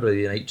 I'm a member of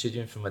the Unite Trade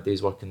Union from my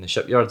days working in the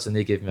shipyards, and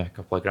they gave me a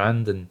couple of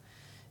grand, and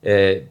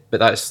but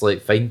that's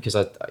like fine because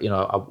I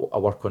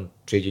work on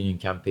trade union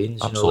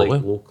campaigns, you know, like Absolutely.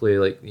 locally,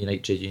 like the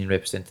Unite Trade Union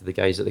represented the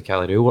guys at the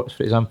Calarail Works,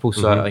 for example.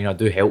 So Mm-hmm. I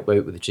do help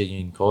out with the trade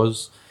union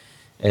cause.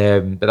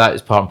 But that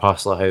is part and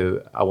parcel of how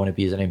I want to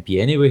be as an MP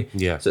anyway.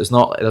 Yeah. So it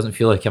doesn't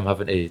feel like I'm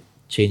having to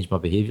change my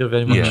behaviour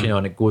very much, Yeah. you know,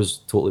 and it goes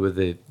totally with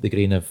the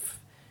grain of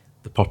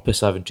the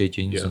purpose of having trade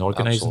unions and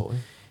organising. Absolutely.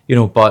 You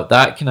know, but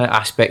that kind of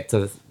aspect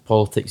of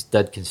politics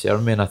did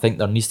concern me, and I think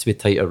there needs to be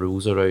tighter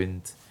rules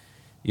around,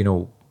 you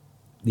know,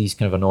 these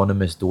kind of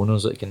anonymous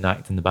donors that can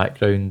act in the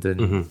background and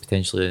Mm-hmm.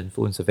 potentially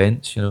influence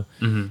events, you know,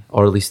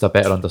 or at least a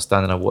better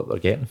understanding of what they're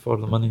getting for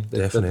the money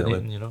they're Definitely.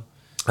 donating, you know.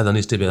 And there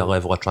needs to be a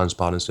level of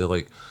transparency.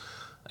 Like,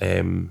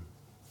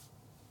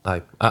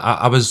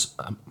 I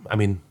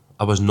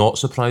was not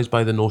surprised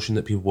by the notion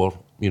that people were,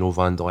 you know,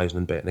 vandalising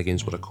and betting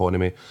against our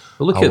economy.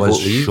 But look I at was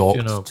Vote Leave, shocked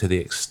you know. to the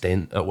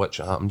extent at which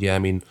it happened. Yeah, I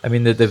mean, I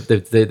mean,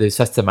 the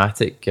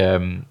systematic,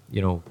 you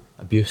know,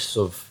 abuse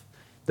of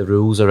the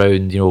rules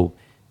around, you know,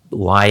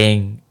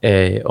 lying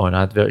on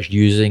adverts,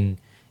 using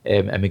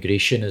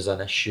immigration is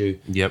an issue.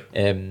 Yep.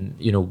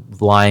 You know,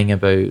 lying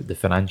about the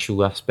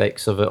financial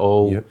aspects of it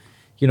all. Yep.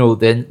 You know,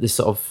 then the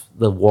sort of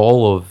the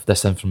wall of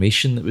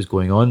disinformation that was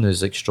going on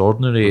is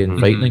extraordinary and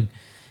frightening.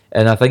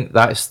 And I think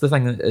that's the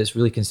thing that is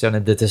really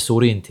concerning, the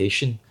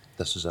disorientation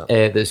This is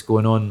it. that's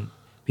going on.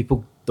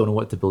 People don't know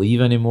what to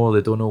believe anymore.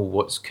 They don't know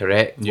what's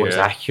correct, what's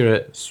Yeah.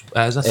 accurate. It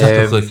is a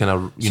typically kind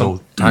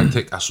of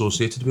tactic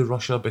associated with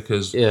Russia,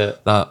 because Yeah.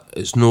 that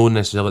it's not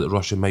necessarily that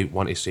Russia might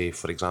want to say,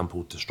 for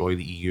example, destroy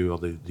the EU or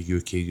the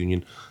UK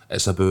Union.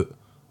 It's about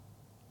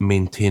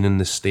maintaining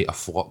the state of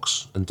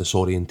flux and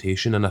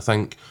disorientation. And I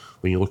think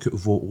when you look at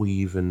Vote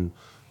Leave and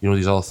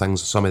these other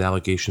things, some of the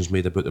allegations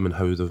made about them and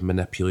how they've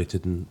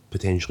manipulated and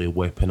potentially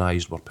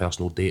weaponized our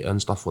personal data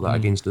and stuff like that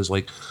against us,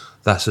 like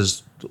this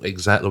is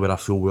exactly where I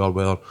feel we are,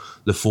 where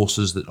the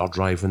forces that are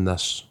driving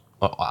this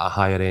at a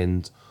higher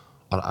end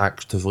are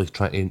actively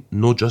trying to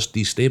not just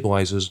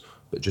destabilise us,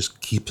 but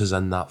just keep us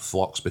in that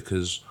flux,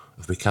 because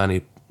if we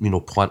can't,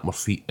 plant our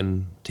feet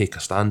and take a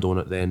stand on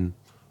it, then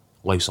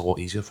life's a lot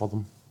easier for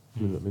them.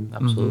 You know what I mean?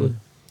 Absolutely.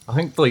 I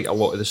think like a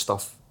lot of the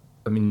stuff.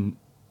 I mean,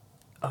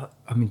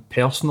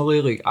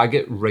 personally, like I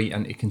get right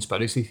into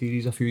conspiracy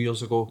theories a few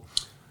years ago,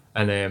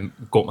 and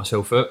got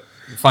myself out.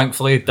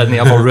 Thankfully, didn't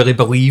ever really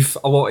believe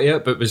a lot of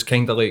it, but was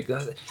kind of like,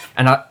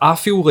 and I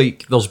feel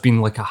like there's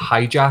been like a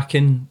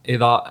hijacking of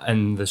that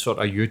in the sort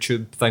of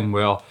YouTube thing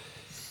where,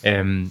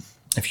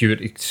 if you were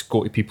to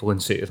go to people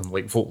and say to them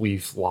like, Vote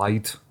Leave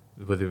lied,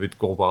 where they would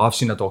go, well, I've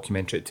seen a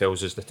documentary that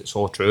tells us that it's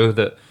all true,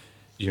 that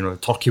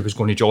Turkey was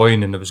going to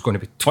join and there was going to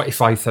be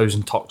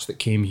 25,000 Turks that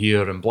came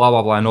here and blah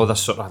blah blah, and all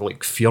this sort of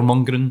like fear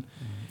mongering.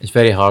 It's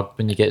very hard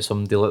when you get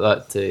somebody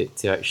like that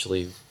to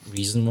actually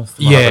reason with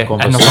them. Yeah,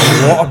 and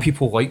there's a lot of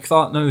people like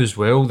that now as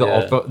well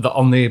that are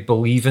only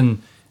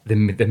believing the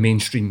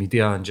mainstream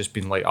media and just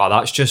being like,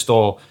 that's just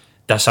all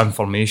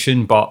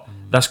disinformation. But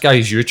this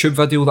guy's YouTube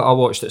video that I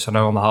watched, it's an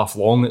hour and a half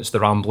long. It's the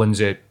ramblings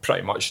of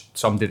pretty much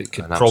somebody that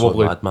could An absolute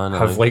probably madman,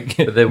 have like.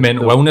 like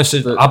mental illness.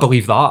 I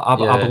believe that. I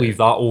Yeah. believe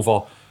that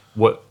over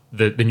what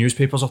the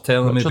newspapers are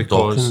telling me, Richard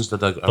because Dawkins did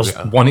there's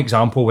one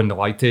example when the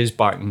lied to us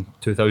back in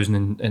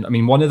 2000, and I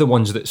mean one of the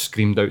ones that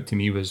screamed out to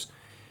me was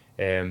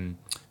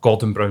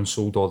Gordon Brown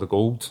sold all the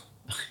gold,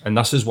 and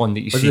this is one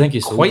that you What do you think he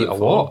see sold quite it a for?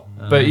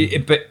 lot.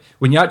 But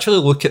when you actually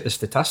look at the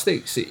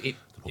statistics,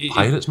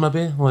 Pirates,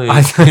 maybe?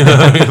 Like,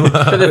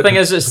 But the thing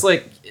is, it's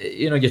like,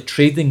 you're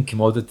trading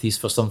commodities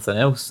for something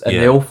else, and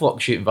they Yeah. all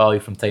fluctuate in value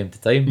from time to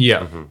time.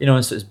 Yeah.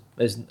 And so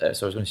so I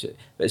was going to say,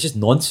 but it's just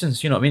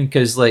nonsense. You know what I mean?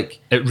 Because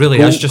like It really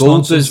is just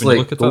nonsense was when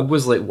you like look at gold it.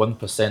 was like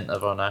 1%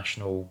 of our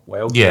national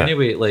wealth Yeah.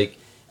 anyway. Like,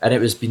 and it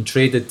was being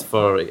traded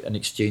for in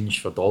exchange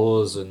for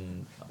dollars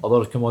and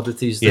other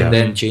commodities that Yeah.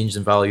 then changed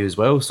in value as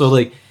well. So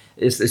like,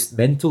 it's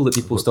mental that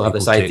people still have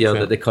this People take idea it.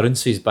 that the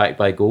currency is backed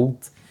by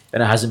gold,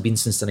 and it hasn't been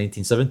since the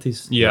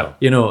 1970s. Yeah.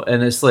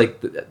 And it's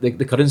like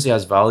the currency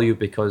has value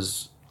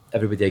because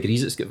everybody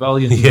agrees it's got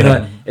value.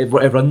 Yeah. It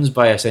runs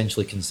by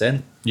essentially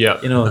consent. Yeah.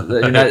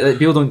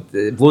 People don't.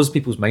 It blows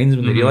people's minds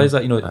when they realise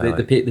that. Aye.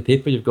 The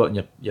paper you've got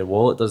in your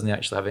wallet doesn't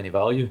actually have any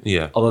value.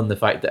 Yeah. Other than the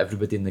fact that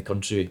everybody in the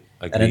country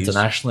and Agrees.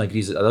 internationally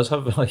agrees that it does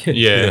have value.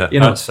 Yeah, You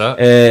know, that's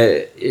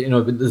it.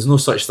 but there's no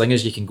such thing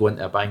as you can go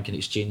into a bank and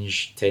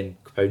exchange £10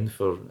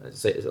 for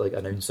say, like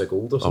an ounce of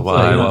gold or something.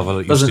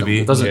 whatever it used to be.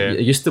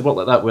 It used to work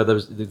like that, where there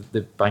was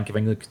the Bank of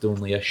England could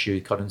only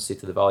issue currency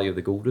to the value of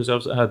the gold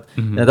reserves it had.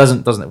 And it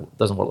doesn't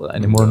work like that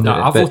anymore. No,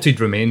 I But- voted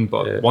Remain,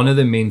 but one of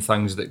the main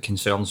things that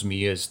concerns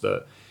me is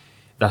that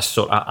this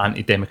sort of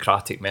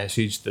anti-democratic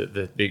message that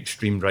the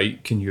extreme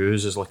right can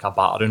use as like a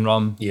battering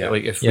ram. Yeah.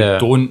 Like if Yeah. we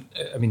don't,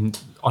 I mean,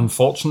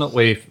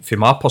 unfortunately, from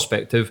my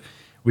perspective,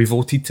 we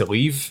voted to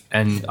leave,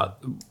 and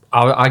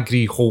I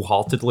agree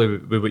wholeheartedly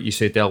with what you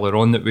said earlier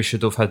on, that we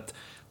should have had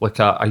like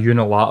a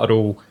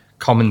unilateral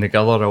coming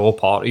together of all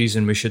parties,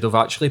 and we should have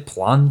actually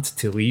planned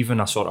to leave in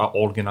a sort of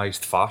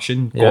organised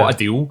fashion, Yeah. got a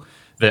deal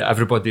that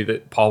everybody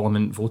that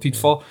Parliament voted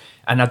for.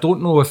 And I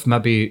don't know if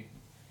maybe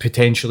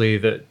potentially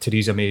that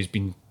Theresa May has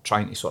been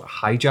trying to sort of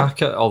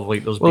hijack it, or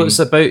like there's Well, been... it's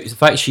about the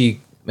fact the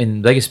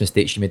biggest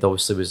mistake she made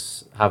obviously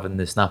was having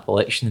the snap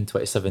election in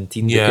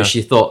 2017 Yeah. because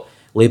she thought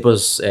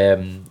Labour's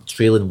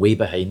trailing way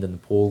behind in the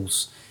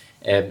polls,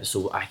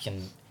 so I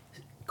can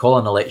call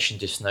an election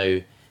just now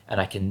and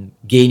I can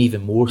gain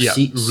even more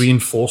seats.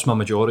 reinforce my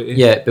majority.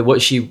 Yeah, but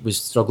what she was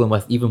struggling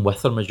with, even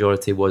with her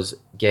majority, was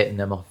getting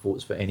enough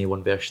votes for any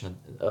one version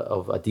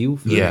of a deal.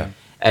 For Yeah. them.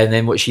 And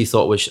then what she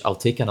thought was, I'll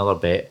take another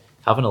bet,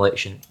 have an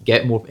election,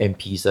 get more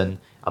MPs in.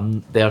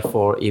 I'm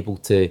therefore able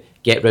to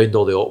get round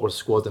all the awkward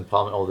squad in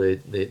Parliament, all the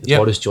Yep.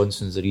 Boris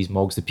Johnsons, the Rees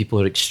Moggs, the people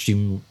who are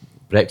extreme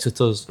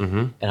Brexiters,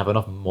 and have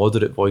enough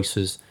moderate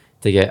voices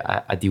to get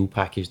a deal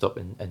packaged up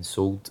and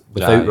sold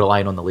without Aye.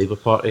 relying on the Labour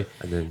Party.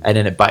 And And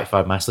then it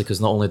backfired massively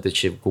because not only did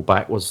she go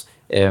backwards,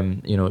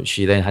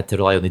 she then had to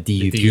rely on the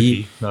DUP,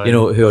 DUP,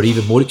 aye. who are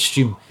even more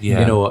extreme.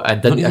 Yeah.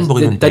 And don't even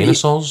believe in didn't-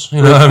 dinosaurs.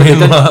 You know what I they,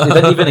 mean?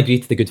 didn't even agree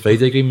to the Good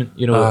Friday Agreement.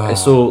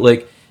 So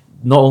like,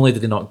 not only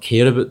did they not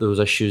care about those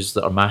issues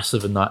that are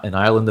massive in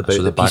Ireland about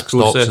So the the peace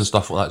backstops process, and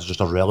stuff like that is just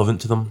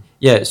irrelevant to them.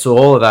 yeah. So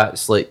all of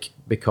that's like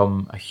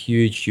become a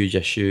huge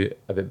issue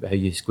about how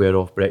you square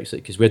off Brexit.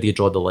 Because where do you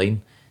draw the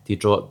line? Do you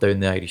draw it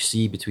down the Irish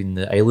Sea between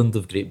the island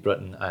of Great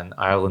Britain and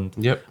Ireland,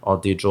 Yep. or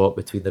do you draw it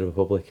between the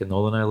Republic and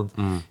Northern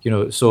Ireland? You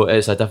know, so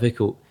it's a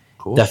difficult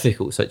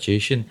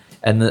situation,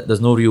 and there's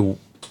no real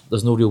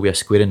way of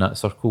squaring that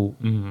circle.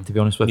 To be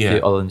honest with Yeah.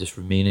 you, other than just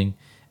remaining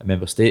a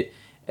member state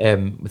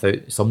without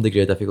some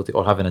degree of difficulty,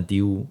 or having a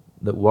deal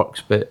that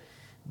works. But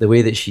the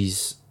way that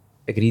she's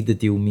agreed the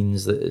deal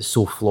means that it's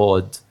so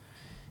flawed,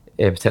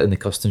 particularly in the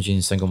customs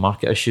union single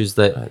market issues,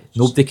 that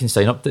nobody can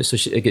sign up to it. So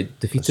it got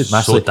defeated It's so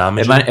massively.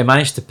 damaging. It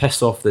managed to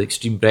piss off the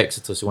extreme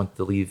Brexiters who wanted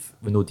to leave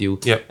with no deal.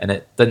 Yep. And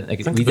it didn't. I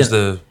think it was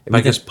the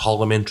biggest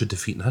parliamentary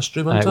defeat in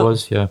history, wasn't it? It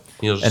was, yeah.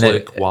 You're just And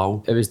like,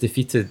 wow. It was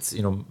defeated,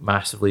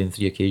 massively in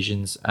 3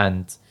 occasions,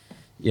 and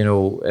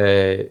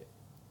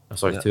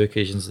sorry, 2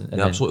 occasions. And The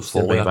then absolute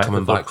still folly bring of it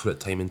coming before. back for it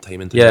time and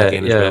time Yeah,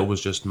 again as yeah. well was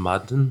just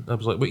mad. And I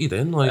was like, what are you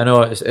doing? Like, I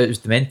know it was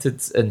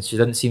demented, and she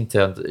didn't seem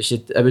to.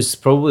 She was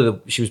probably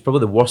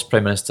the worst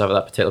prime minister at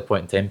that particular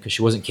point in time, because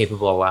she wasn't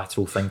capable of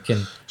lateral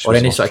thinking she or was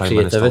any lost sort of Prime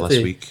Minister creativity.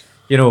 this week.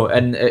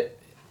 And it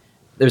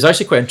was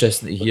actually quite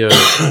interesting to hear.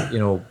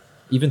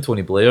 Even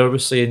Tony Blair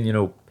was saying,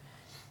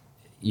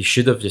 you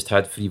should have just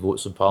had 3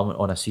 votes in Parliament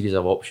on a series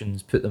of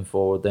options, put them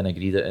forward, then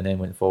agreed it, and then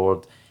went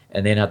forward,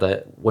 and then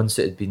once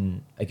it had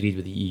been agreed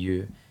with the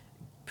EU,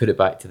 put it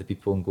back to the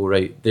people and go,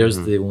 right, there's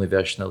the only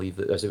version I leave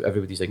that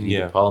everybody's agreed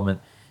in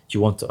Parliament. Do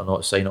you want it or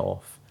not? Sign it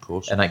off. Of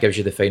course. And that gives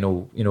you the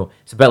final.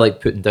 It's a bit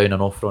like putting down an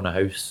offer on a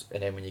house,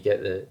 and then when you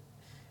get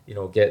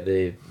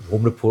the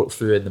home report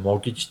through and the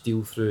mortgage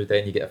deal through,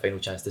 then you get a final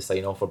chance to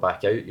sign off or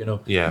back out.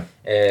 Yeah.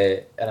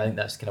 And I think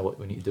that's kind of what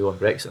we need to do on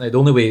Brexit. Now, the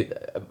only way,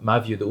 in my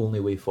view, the only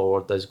way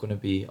forward is going to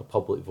be a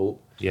public vote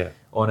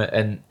on it.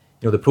 And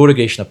the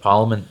prorogation of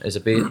Parliament is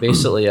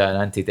basically an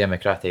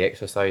anti-democratic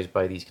exercise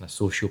by these kind of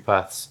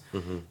sociopaths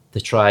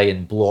to try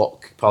and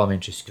block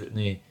parliamentary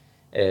scrutiny,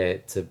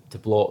 to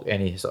block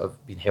any sort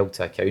of being held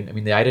to account. I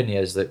mean, the irony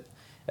is that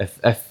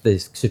if the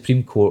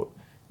Supreme Court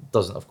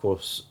doesn't, of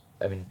course,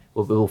 I mean,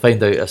 we'll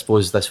find out, I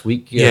suppose, this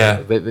week.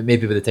 But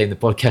maybe by the time the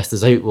podcast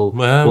is out, we'll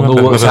know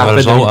what's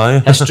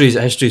happening.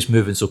 History's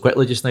moving so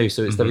quickly just now,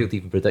 so it's difficult to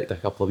even predict a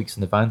couple of weeks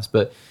in advance.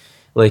 But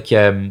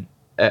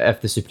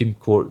if the Supreme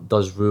Court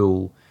does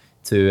rule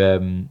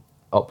to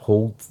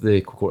uphold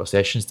the Court of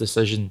Session's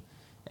decision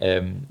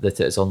that it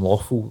is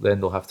unlawful,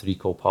 then they'll have to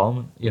recall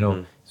Parliament.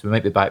 So we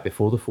might be back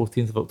before the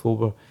 14th of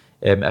October.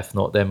 If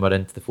not, then we're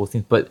into the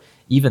 14th. But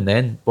even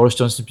then, Boris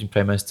Johnson's been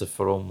Prime Minister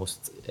for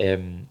almost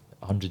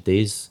 100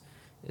 days.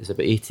 It's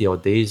about 80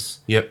 odd days.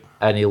 Yep.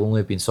 And he'll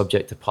only have been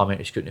subject to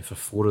parliamentary scrutiny for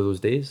 4 of those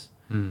days.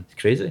 It's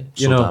crazy.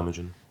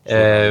 Damaging.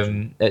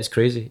 It's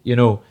crazy.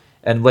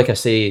 And like I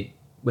say,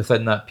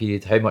 within that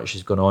period, how much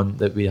has gone on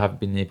that we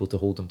haven't been able to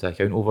hold them to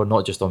account over,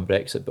 not just on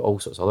Brexit, but all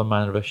sorts of other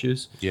manner of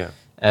issues. Yeah.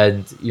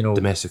 And,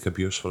 Domestic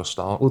abuse for a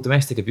start. well,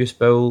 domestic abuse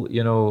bill,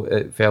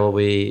 it fell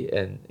away,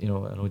 and, I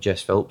know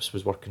Jess Phillips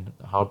was working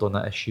hard on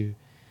that issue.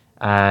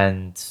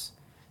 And,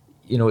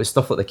 it's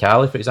stuff like the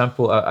Cali, for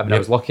example. I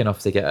was lucky enough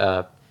to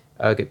get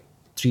I got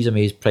Theresa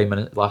May's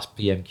last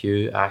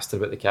PMQ, asked her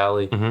about the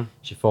Cali.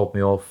 She fobbed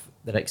me off.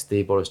 The next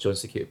day, Boris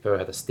Johnson came to power,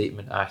 had a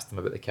statement, asked him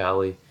about the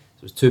Cali. So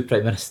it was 2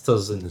 prime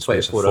ministers in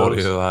 24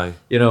 hours,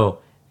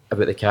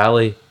 about the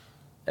Cali,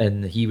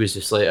 and he was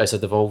just like, it's a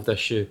devolved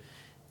issue.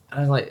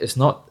 And I'm like, it's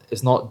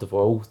not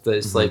devolved.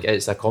 It's like,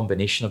 it's a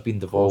combination of being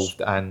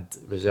devolved and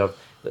reserved.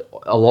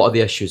 A lot of the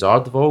issues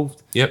are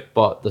devolved. Yep.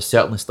 But there's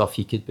certainly stuff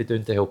he could be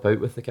doing to help out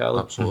with the Cali.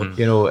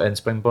 Absolutely. In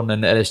Springburn,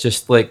 and it's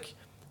just like,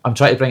 I'm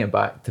trying to bring it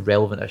back to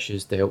relevant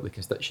issues to help the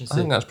constituency. I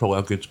think that's probably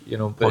a good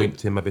point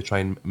to maybe try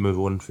and move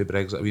on for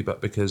Brexit a wee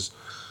bit, because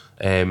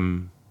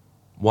one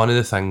of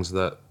the things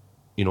that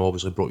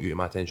obviously brought you to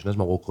my attention is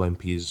my local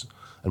MPs,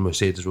 and we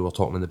said as we were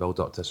talking in the build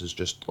up, this is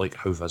just like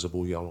how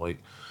visible you are. Like,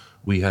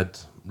 we had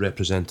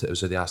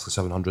representatives of the Ask the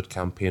 700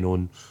 campaign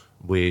on,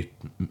 we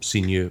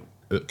seen you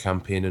out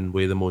campaigning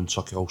with them on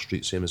Sauchiehall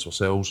Street, same as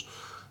ourselves.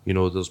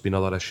 There's been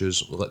other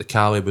issues, like the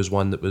Cali was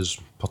one that was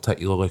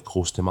particularly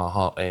close to my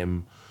heart.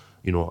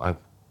 I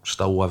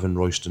still live in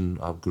Royston.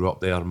 I grew up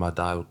there. My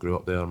dad grew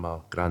up there. My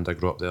granddad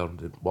grew up there.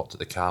 They worked at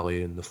the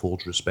Cali and the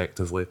Forge,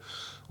 respectively.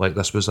 Like,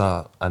 this was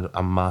a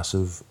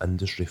massive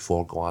industry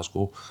for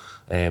Glasgow.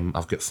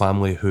 I've got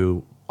family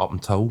who, up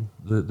until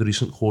the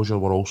recent closure,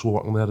 were also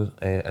working there.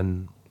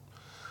 And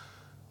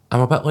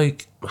I'm a bit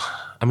like,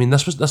 I mean,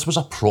 this was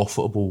a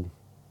profitable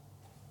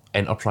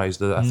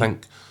enterprise. I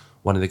think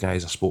one of the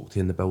guys I spoke to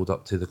in the build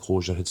up to the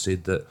closure had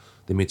said that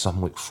they made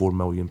something like £4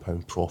 million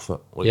profit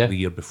the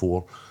year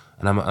before.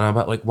 And I'm a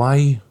bit like,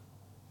 why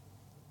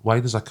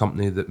does a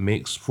company that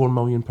makes £4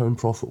 million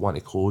profit want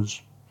to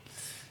close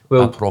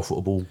a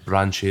profitable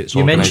branch of its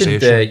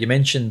organisation? You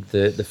mentioned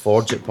the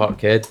Forge at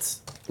Parkhead,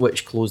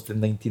 which closed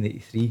in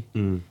 1983.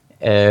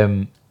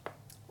 And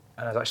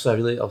it's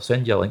actually I'll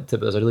send you a link to it,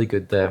 but there's a really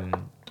good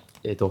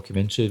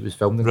documentary that was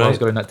filmed in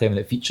Glasgow around that time, and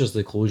it features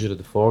the closure of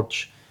the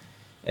Forge.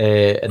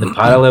 And the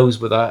parallels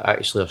with that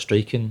actually are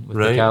striking with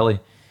the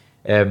Cali.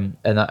 And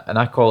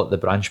I call it the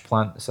branch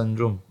plant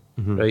syndrome.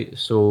 Right,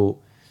 so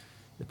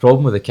The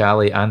problem with the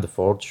Cali and the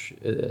Forge,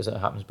 as it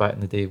happens back in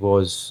the day,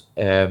 was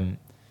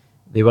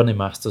they weren't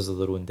masters of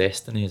their own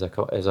destiny as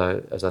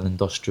an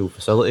industrial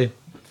facility.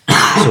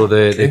 So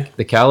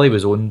the Cali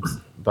was owned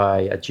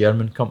by a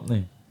German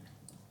company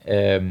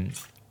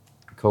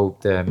called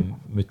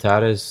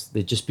Mutares.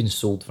 They'd just been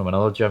sold from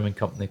another German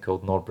company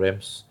called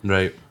Norbrems.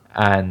 Right.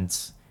 And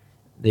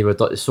they were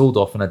sold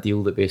off on a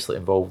deal that basically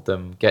involved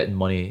them getting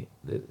money,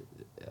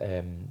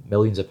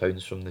 millions of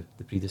pounds from the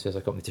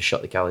predecessor company to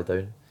shut the Cali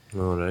down.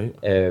 All right.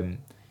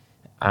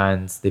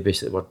 And they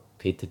basically were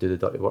paid to do the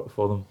dirty work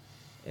for them.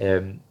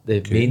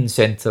 The main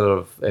centre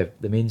of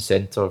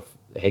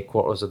the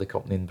headquarters of the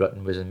company in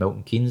Britain was in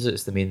Milton Keynes.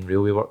 It's the main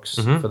railway works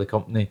for the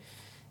company.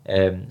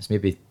 It's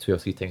maybe 2 or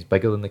 3 times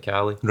bigger than the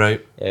Cali.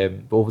 Right.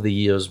 But over the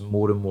years,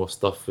 more and more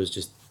stuff was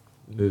just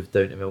moved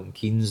down to Milton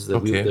Keynes.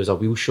 There's a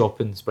wheel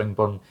shop in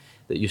Springburn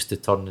that used to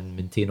turn and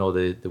maintain all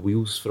the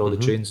wheels for all the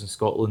trains in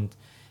Scotland.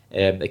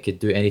 It could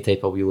do any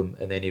type of wheel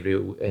in any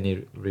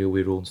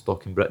railway rolling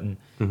stock in Britain.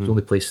 It was the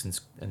only place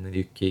in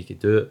the UK could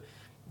do it.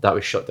 That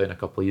was shut down a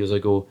couple of years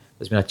ago.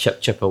 There's been a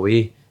chip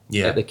away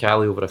at the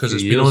Cali over a few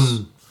years. Because it's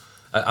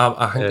been on.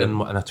 I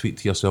think in a tweet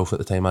to yourself at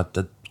the time, I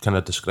did kind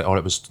of describe, or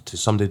it was to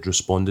somebody had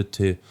responded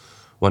to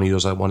one of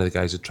yours. One of the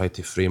guys had tried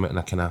to frame it in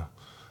a kind of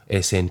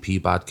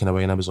SNP bad kind of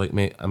way, and I was like,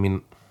 mate, I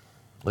mean,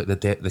 like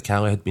the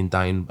Cali had been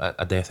dying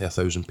a death of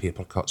 1,000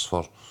 paper cuts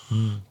for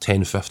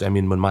 10, 50. I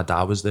mean, when my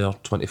dad was there,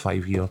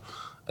 25 year,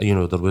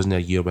 there wasn't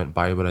a year went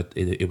by where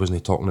it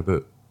wasn't talking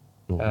about,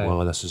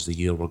 well, this is the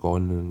year we're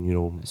going,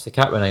 and it's the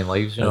cat with 9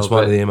 lives. It's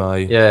one of them, aye.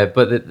 Yeah,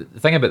 but the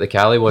thing about the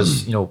Cali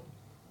was,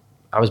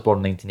 I was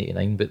born in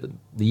 1989, but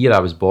the year I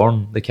was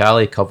born, the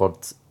Cali covered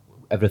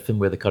everything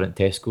where the current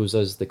Tesco's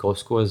is, the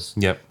Costco is,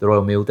 the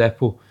Royal Mail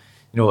Depot.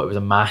 It was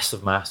a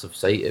massive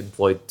site. It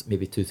employed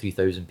maybe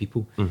 2,000-3,000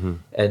 people,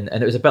 and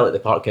it was a bit like the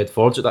Parkhead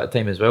Forge at that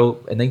time as well.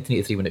 In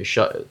 1983, when it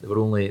shut, there were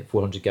only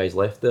 400 guys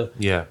left there.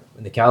 Yeah.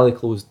 When the Cali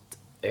closed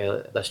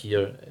this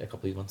year, a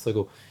couple of months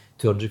ago,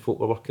 200 folk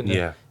were working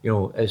there.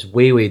 It's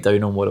way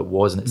down on what it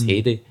was in its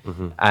heyday,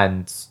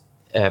 and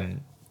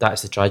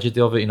that's the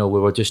tragedy of it. We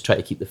were just trying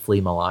to keep the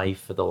flame alive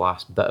for the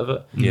last bit of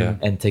it,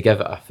 and to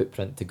give it a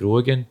footprint to grow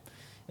again.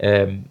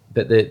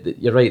 But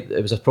you're right,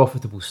 it was a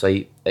profitable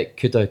site. It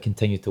could have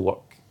continued to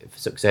work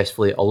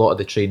successfully. A lot of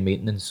the train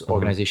maintenance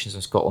organisations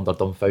in Scotland are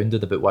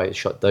dumbfounded about why it's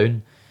shut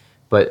down,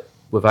 but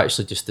we've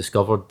actually just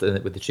discovered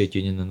with the trade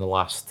union in the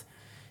last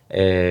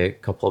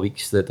couple of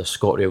weeks that the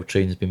ScotRail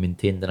train has been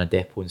maintained in a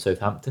depot in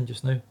Southampton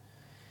just now.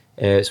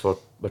 So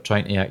we're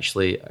trying to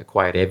actually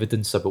acquire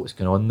evidence about what's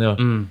going on there,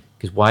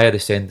 because why are they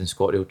sending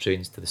ScotRail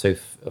trains to the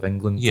south of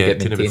England to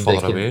get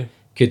maintained?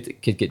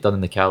 Could get done in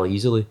the Cali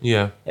easily.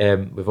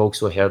 We've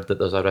also heard that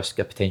there's a risk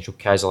of potential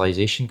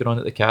casualisation going on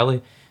at the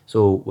Cali.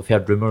 So we've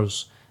heard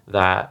rumours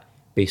that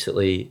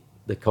basically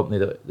the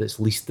company that's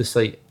leased the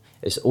site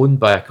is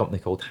owned by a company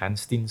called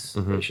Hansteins,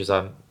 which is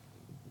a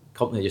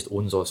company that just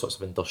owns all sorts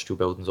of industrial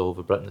buildings all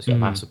over Britain. It's got a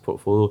massive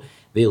portfolio.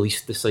 They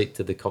leased the site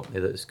to the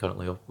company that is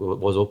currently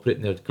was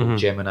operating there, called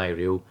Gemini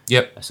Rail,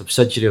 a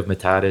subsidiary of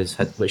Mutares,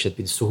 which had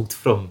been sold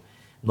from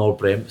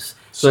Norbrems.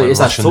 So it's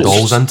a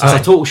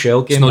total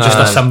shell game. It's not just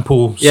a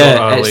simple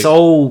it's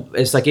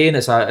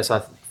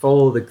a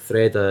follow the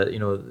thread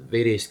of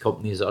various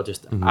companies that are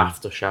just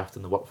after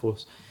shafting the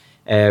workforce.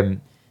 The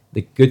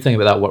good thing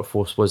about that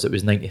workforce was it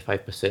was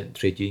 95%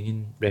 trade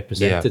union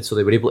represented, so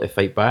they were able to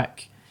fight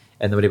back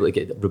and they were able to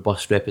get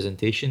robust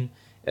representation,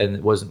 and they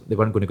weren't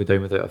going to go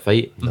down without a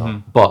fight.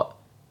 But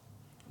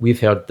we've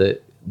heard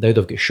that now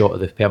they've got shot of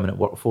the permanent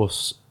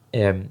workforce,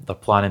 they're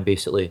planning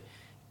basically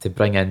to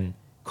bring in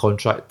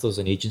contractors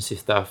and agency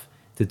staff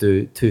to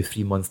do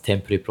 2-3 month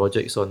temporary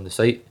projects on the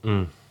site,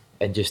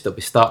 and just there'll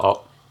be start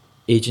up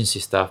agency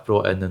staff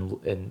brought in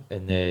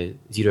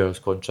 0 hours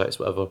contracts,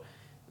 whatever,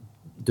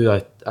 do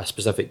a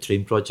specific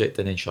train project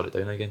and then shut it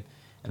down again,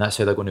 and that's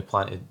how they're going to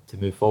plan to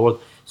move forward.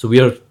 So we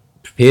are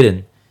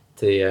preparing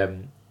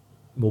to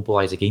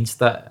mobilise against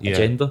that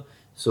agenda.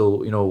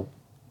 So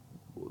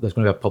there's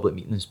going to be a public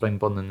meeting in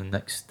Springburn in the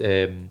next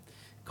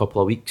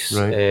couple of weeks.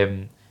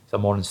 It's a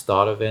Morning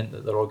Star event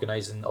that they're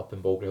organising up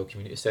in Balgrave Hill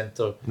Community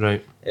Centre.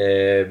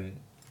 And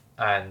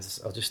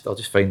I'll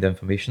just find the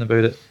information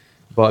about it.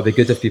 But it'd be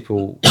good if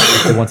people,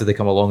 if they wanted to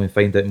come along and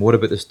find out more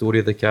about the story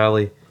of the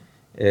Cali,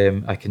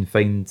 I can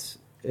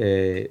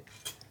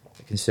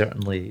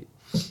certainly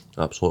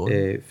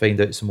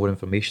find out some more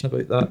information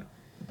about that.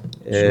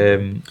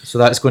 So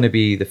that's going to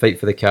be the fight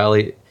for the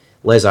Cali.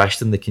 Les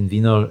Ashton, the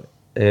convener,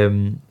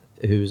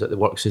 who's at the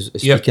works, is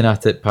speaking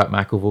at it. Pat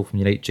McElville from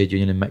United Trade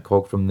Union and Mick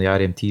Hogg from the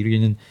RMT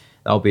Union.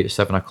 That'll be at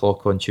 7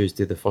 o'clock on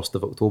Tuesday, the 1st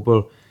of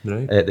October,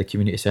 at the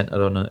community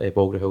centre on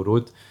Balgrave Hill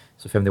Road.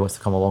 So if anybody wants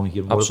to come along and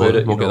hear more about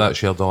it, we'll get that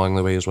shared along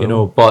the way as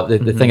well. But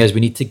the thing is,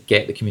 we need to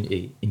get the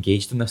community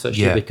engaged in this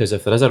issue, because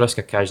if there is a risk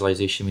of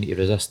casualisation, we need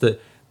to resist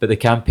it. But the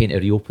campaign to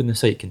reopen the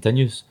site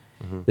continues.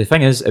 The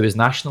thing is, it was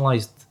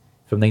nationalised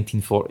from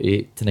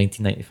 1948 to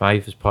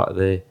 1995 as part of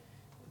the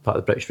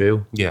British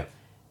Rail.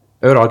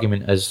 Our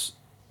argument is,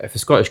 if the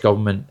Scottish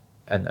Government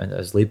and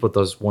as Labour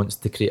does, wants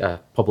to create a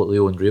publicly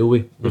owned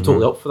railway. We're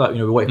totally up for that.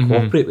 We want to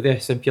cooperate with the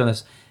SNP on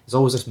this. There's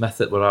always this myth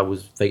that we're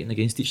always fighting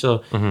against each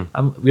other.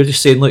 And we're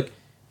just saying, look,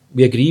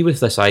 we agree with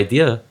this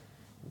idea.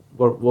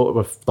 What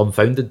we're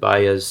dumbfounded by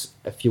is,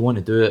 if you want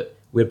to do it,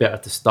 we're better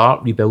to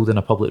start rebuilding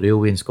a public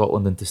railway in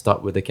Scotland than to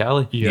start with the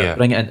Calais. Yeah.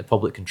 Bring it into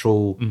public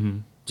control.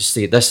 Just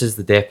say, this is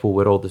the depot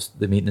where all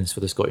the maintenance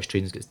for the Scottish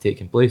trains gets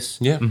taking place.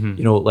 Yeah.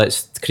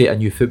 Let's create a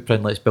new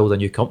footprint. Let's build a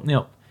new company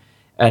up.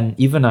 And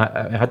even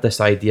I had this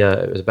idea.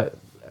 It was a bit.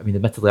 I mean,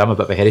 admittedly, I'm a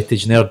bit of a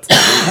heritage nerd.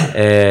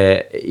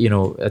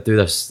 I do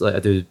this. Like, I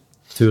do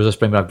tours of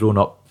Springburn. I've grown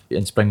up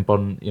in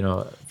Springburn.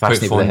 Quite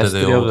Fascinated with fond the of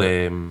history the of old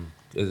it.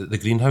 is it the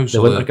greenhouse, The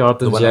or Winter Gardens.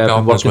 the Winter I've been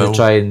Garden as working well. to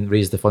try and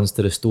raise the funds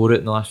to restore it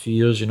in the last few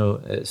years.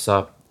 It's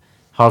a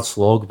hard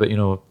slog, but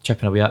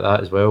chipping away at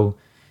that as well.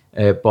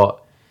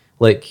 But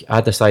like, I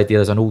had this idea.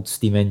 There's an old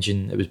steam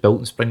engine. It was built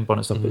in Springburn.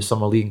 It's up at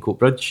Summerlee and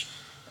Coatbridge.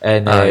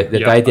 And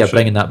the idea of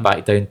bringing that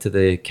back down to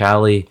the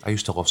Calais, I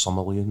used to love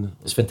Summerlee.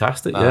 it's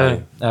fantastic.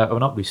 Aye. Yeah, I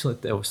went up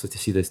recently, obviously, to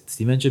see the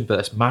steam engine, but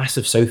this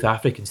massive South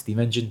African steam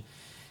engine.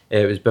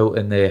 It was built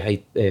in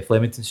the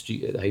Flemington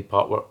Street at the Hyde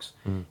Park Works.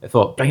 I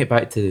thought, bring it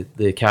back to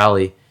the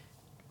Calais,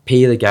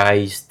 pay the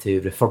guys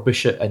to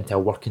refurbish it into a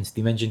working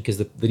steam engine, because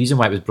the reason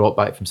why it was brought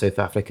back from South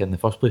Africa in the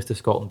first place to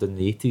Scotland in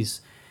the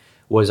 80s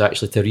was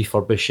actually to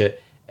refurbish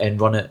it and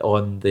run it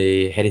on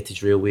the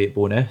Heritage Railway at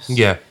Bo'ness.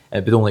 Yeah.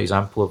 It'd be the only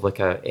example of like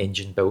a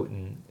engine built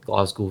in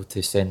Glasgow to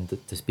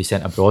be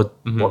sent abroad,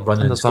 running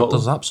And in there's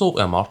Scotland.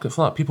 absolutely a market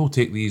for that. People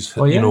take these,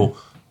 Oh, yeah.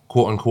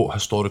 quote unquote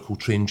historical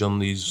train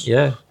journeys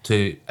Yeah.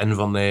 to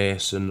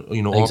Inverness and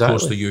all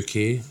across Exactly. the UK.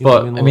 You know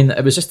But what I mean,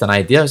 it was just an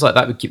idea. I was like,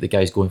 that would keep the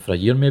guys going for a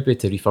year maybe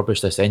to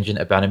refurbish this engine.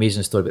 It'd be an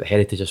amazing story about the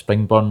heritage of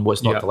Springburn.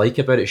 What's not Yeah. to like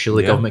about it?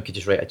 Surely the Yeah. government could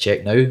just write a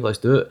cheque now. Let's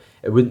do it.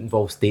 It wouldn't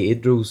involve state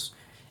aid rules.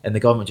 And the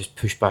government just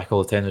pushed back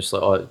all the time. They're just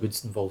like, oh, it would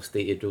involve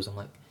state aid rules. I'm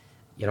like,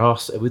 your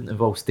arse, it wouldn't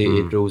involve state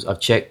aid rules. I've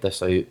checked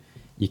this out.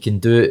 You can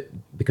do it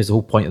because the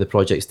whole point of the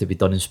project is to be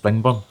done in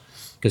Springburn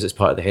because it's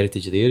part of the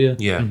heritage of the area.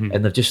 Yeah.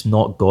 And they've just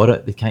not got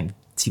it. They can't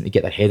seem to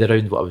get their head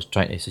around what I was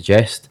trying to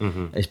suggest.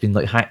 It's been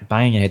like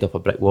banging your head up a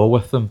brick wall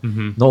with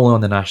them. Not only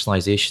on the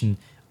nationalisation,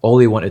 all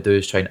they want to do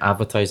is try and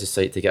advertise the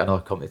site to get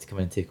another company to come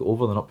in and take it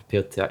over. They're not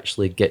prepared to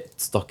actually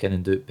get stuck in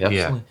and do it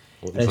personally.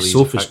 Looking And for it's easy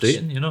so fix.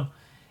 frustrating,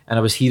 And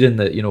I was hearing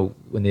that,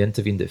 when they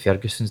intervened at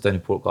Ferguson's down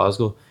in Port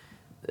Glasgow,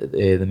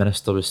 the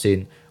minister was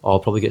saying, oh, I'll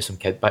probably get some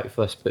kickback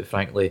for this, but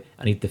frankly,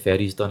 I need the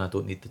ferries done, I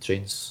don't need the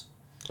trains.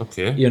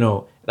 Okay.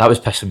 That was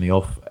pissing me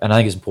off. And I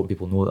think it's important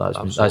people know that. That's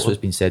Absolutely.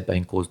 what's been said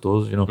behind closed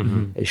doors,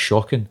 It's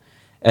shocking.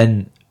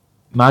 And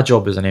my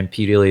job as an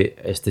MP really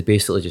is to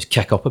basically just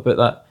kick up about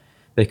that,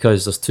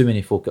 because there's too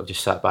many folk that have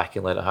just sat back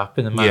and let it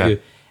happen, in my Yeah. view.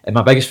 And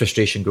my biggest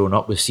frustration growing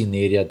up was seeing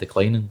the area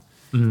declining,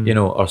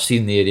 or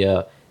seeing the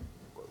area,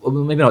 well,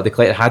 maybe not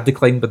decline, it had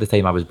declined by the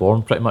time I was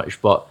born pretty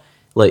much, but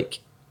like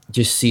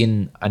just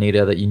seeing an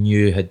area that you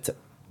knew had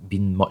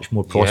been much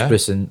more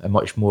prosperous and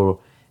much more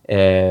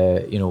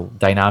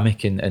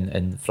dynamic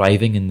and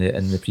thriving in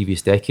the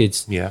previous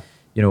decades. Yeah.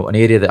 An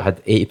area that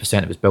had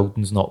 80% of its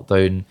buildings knocked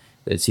down,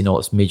 that had seen all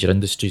its major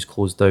industries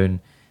closed down,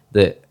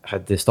 that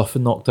had the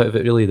stuffing knocked out of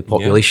it really. The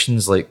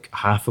population's like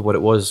half of what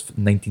it was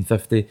in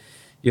 1950.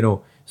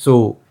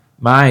 So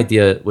my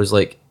idea was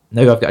like,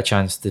 now I've got a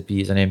chance to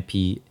be, as an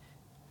MP,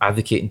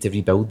 advocating to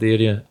rebuild the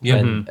area. Yeah.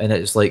 And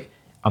it's like,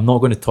 I'm not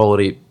going to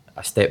tolerate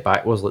a step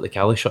backwards like the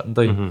Calais shutting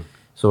down.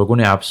 So we're going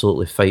to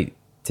absolutely fight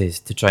to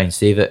try and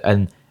save it.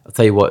 And I'll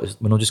tell you what,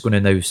 we're not just going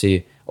to now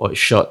say, oh, it's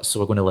shut, so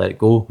we're going to let it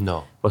go.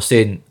 No. We're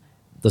saying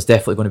there's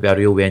definitely going to be a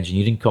railway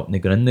engineering company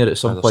going in there at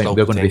some there's point. still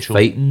We're going to be potential.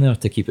 fighting there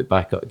to keep it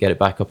back up, get it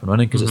back up and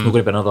running, because it's not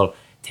going to be another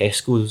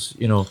Tesco's,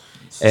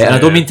 And I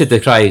don't mean to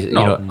decry, I worked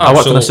in a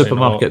absolutely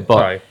supermarket, not.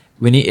 but Aye.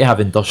 we need to have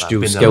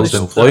industrial I've been skilled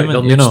there myself.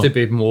 employment, There needs to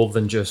be more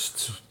than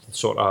just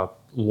sort of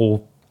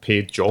low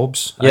paid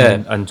jobs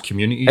and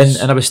communities.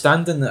 And I was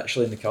standing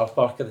actually in the car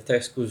park at the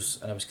Tesco's,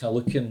 and I was kind of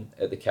looking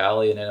at the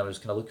Calais, and then I was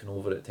kind of looking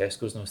over at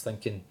Tesco's, and I was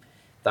thinking,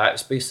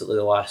 that's basically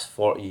the last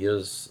 40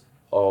 years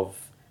of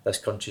this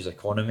country's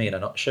economy in a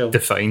nutshell.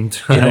 defined.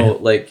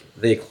 Like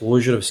the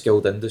closure of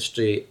skilled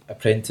industry,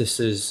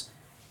 apprentices,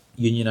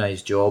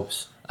 unionised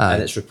jobs, Aye.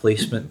 and its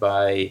replacement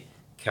by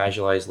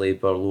casualised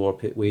labour, lower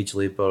wage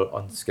labour,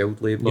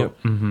 unskilled labour. Yep.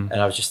 And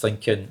I was just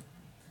thinking,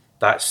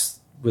 that's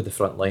where the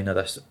front line of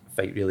this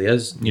fight really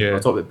is. Yeah. I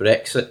talk about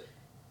Brexit,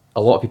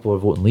 a lot of people are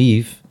voting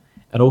leave,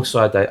 and also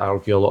I'd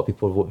argue a lot of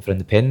people are voting for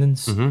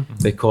independence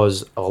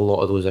because a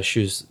lot of those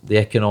issues, the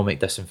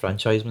economic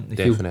disenfranchisement they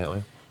feel.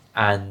 Definitely.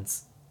 And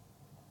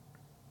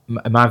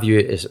in my view,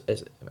 is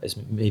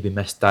maybe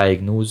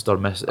misdiagnosed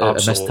or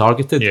Absolutely.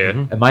 mistargeted,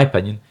 Yeah. in my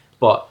opinion.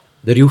 But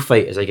the real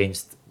fight is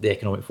against the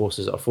economic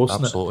forces that are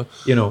forcing Absolutely.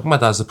 it. My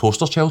dad's the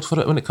poster child for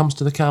it when it comes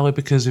to the Calais,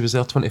 because he was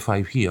there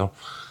 25 years,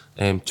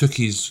 took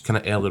his kind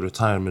of early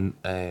retirement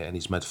in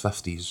his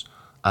mid-50s,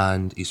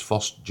 and his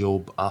first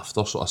job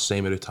after sort of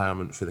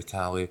semi-retirement for the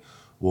Calais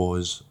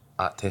was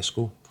at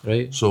Tesco.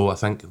 Right. So I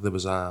think there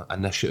was a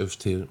initiative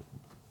to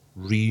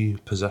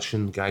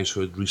reposition guys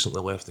who had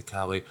recently left the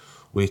Calais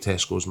with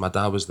Tesco's. My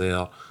dad was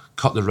there,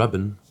 cut the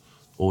ribbon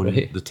on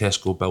Right. the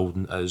Tesco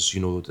building as,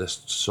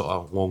 this sort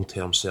of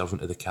long-term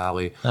servant of the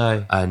Cali.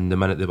 Aye. And the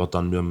minute they were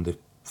done with him, they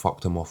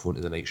fucked him off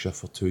onto the night shift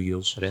for 2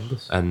 years.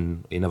 Horrendous.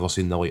 And he never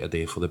seen the light of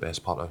day for the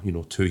best part of,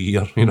 2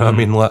 years, you know what I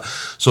mean? Like,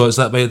 so it's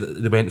that way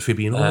that they went for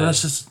being,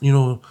 this is,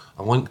 a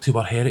link to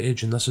our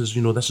heritage, and this is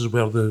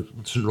where the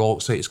St.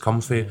 Rollock site has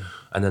come from.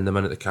 And then the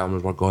minute the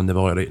cameras were gone, they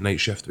were like, right, night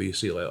shift, we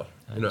see you later.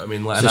 You know what I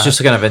mean? Like, So it's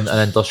just kind of an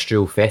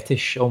industrial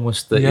fetish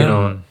almost that,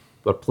 Yeah.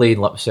 we're playing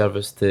lip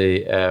service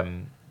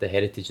to the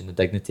heritage and the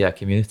dignity of a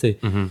community.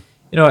 Mm-hmm.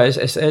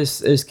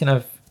 It's kind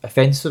of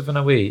offensive in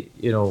a way,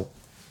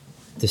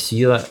 to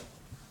see that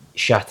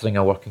shattering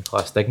a working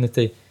class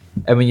dignity.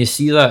 And when you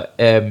see that,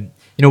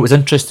 it was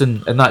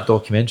interesting in that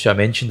documentary I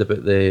mentioned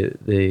about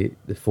the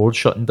Ford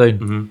shutting down.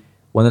 Mm-hmm.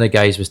 One of the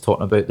guys was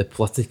talking about the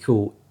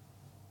political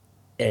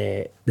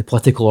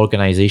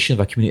organisation of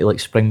a community like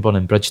Springburn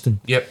and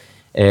Bridgeton. Yep.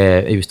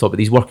 He was talking about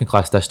these working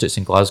class districts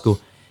in Glasgow.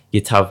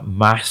 You'd have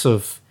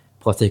massive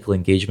political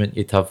engagement.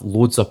 You'd have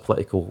loads of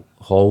political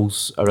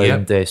halls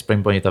around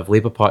Springburn. You'd have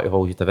Labour Party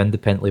halls. You'd have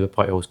Independent Labour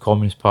Party halls,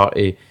 Communist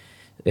Party,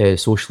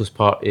 Socialist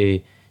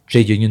Party,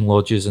 trade union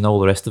lodges, and all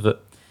the rest of it.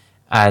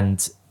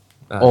 And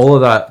all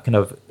of that kind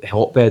of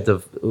hotbed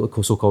of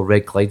so-called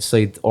Red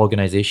Clydeside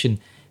organisation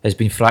has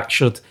been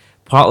fractured,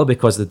 partly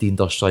because of the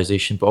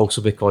deindustrialisation, but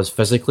also because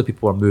physically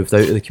people were moved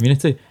out of the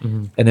community,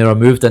 and they were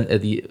moved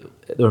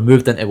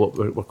into what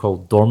were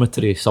called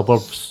dormitory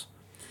suburbs.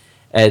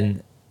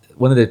 And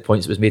one of the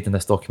points that was made in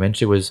this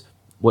documentary was,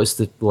 what's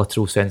the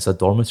literal sense of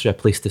dormitory? A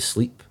place to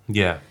sleep.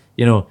 Yeah.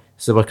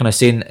 So we're kind of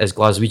saying, as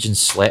Glaswegians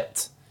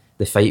slept,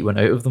 the fight went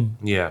out of them.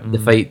 Yeah. The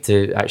fight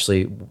to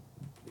actually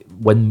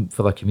win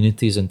for their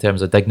communities in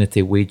terms of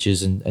dignity,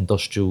 wages, and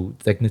industrial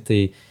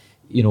dignity,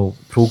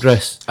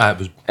 progress. It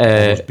was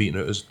almost beaten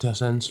out as to a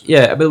sense.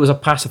 Yeah, but it was a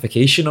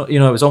pacification. It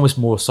was almost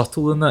more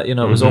subtle than that. It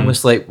was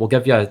almost like, we'll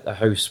give you a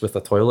house with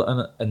a toilet in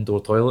it,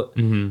 indoor toilet.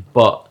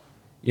 But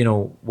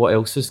what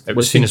else is? It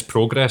was seen as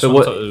progress. But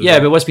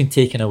but what's been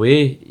taken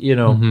away? Do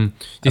you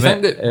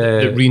think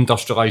that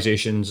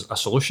reindustrialisation's a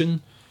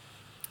solution?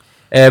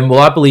 Well,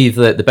 I believe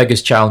that the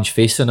biggest challenge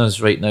facing us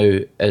right now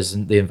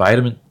is the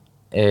environment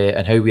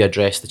and how we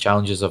address the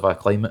challenges of our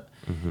climate.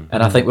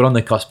 And I think we're on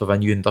the cusp of a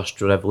new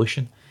industrial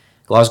revolution.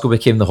 Glasgow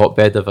became the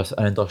hotbed of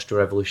an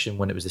industrial revolution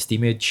when it was the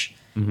steam age.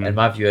 And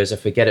my view is,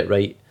 if we get it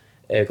right,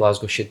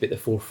 Glasgow should be at the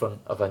forefront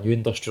of a new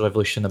industrial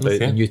revolution about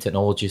the new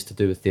technologies to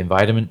do with the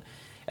environment.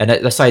 And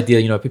this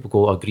idea, people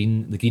go,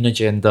 the green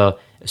agenda,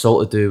 it's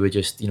all to do with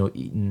just,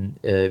 eating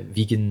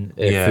vegan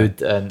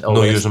food and all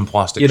No this, using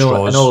plastic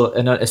straws.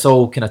 and it's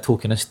all kind of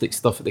tokenistic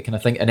stuff that they kind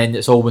of think, and then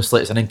it's almost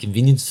like it's an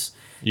inconvenience.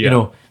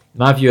 Yeah.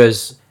 My view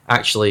is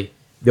actually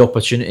the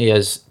opportunity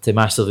is to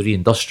massively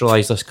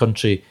reindustrialise this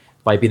country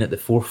by being at the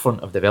forefront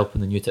of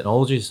developing the new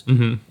technologies.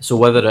 So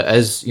whether it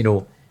is,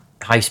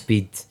 high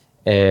speed,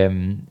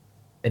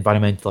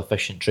 environmental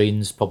efficient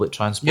trains, public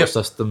transport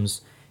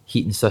systems,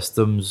 heating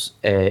systems,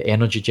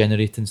 energy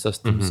generating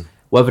systems,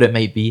 whatever it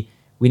might be,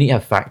 we need to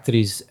have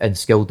factories and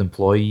skilled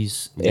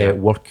employees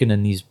working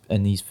in these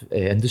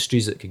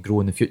industries that could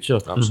grow in the future.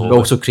 Absolutely. But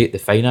also create the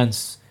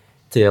finance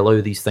to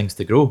allow these things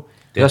to grow.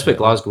 That's what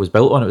Glasgow was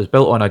built on. It was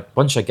built on a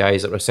bunch of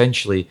guys that were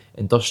essentially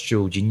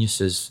industrial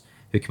geniuses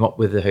who came up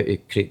with how to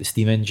create the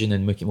steam engine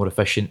and make it more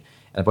efficient.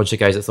 And a bunch of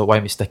guys that thought, why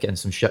don't we stick it in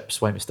some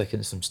ships? Why don't we stick it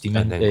in some steam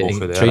And then go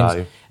for there, trains?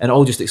 aye. And it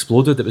all just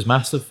exploded. It was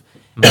massive.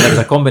 And it was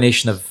a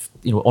combination of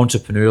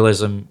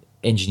entrepreneurialism,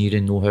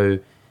 engineering know-how,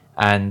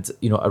 and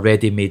a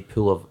ready-made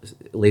pool of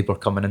labour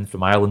coming in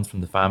from Ireland,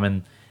 from the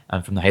famine,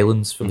 and from the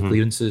Highlands for the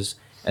clearances.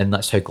 And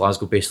that's how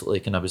Glasgow basically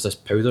kind of was this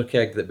powder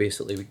keg that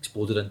basically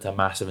exploded into a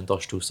massive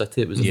industrial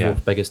city. It was the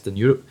fourth biggest in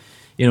Europe,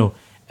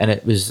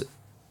 and it's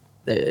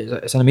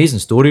an amazing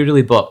story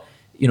really. But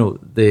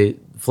the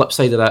flip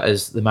side of that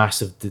is the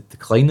massive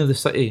decline of the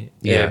city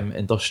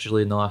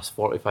industrially in the last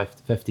 45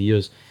 to 50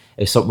 years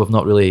is something we've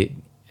not really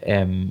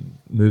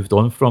moved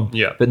on from.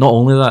 Yeah. But not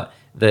only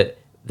that,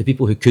 the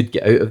people who could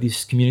get out of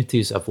these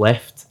communities have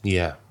left.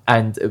 Yeah.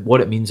 And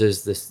what it means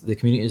is the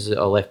communities that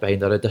are left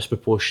behind are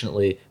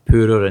disproportionately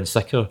poorer and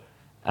sicker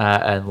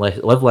and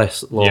live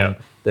less long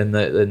than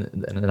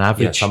an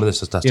average. Yeah, some of the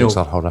statistics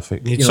are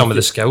horrific. Need some of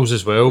the skills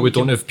as well. We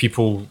don't have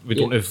people. We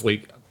don't have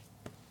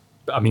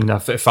I mean,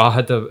 if I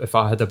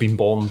had been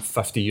born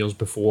 50 years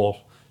before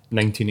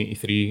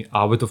 1983,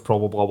 I would have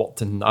probably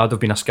worked I'd have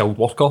been a skilled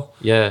worker.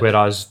 Yeah.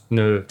 Whereas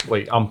now,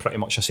 I'm pretty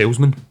much a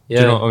salesman. Yeah.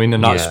 Do you know what I mean?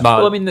 And that's Yeah. mad.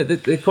 Well, I mean,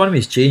 the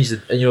economy's changed,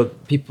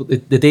 and people.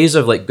 The days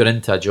of going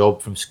into a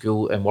job from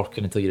school and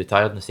working until you're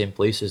retired in the same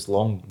place is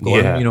long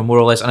gone. Yeah. More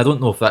or less. And I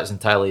don't know if that's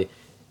entirely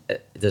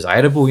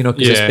desirable.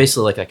 Because it's Yeah.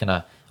 basically like a kind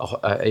of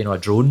a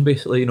drone,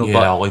 basically.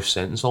 Yeah, a life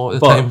sentence a lot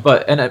of the time.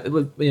 But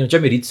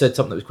Jimmy Reid said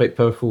something that was quite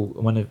powerful.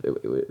 When it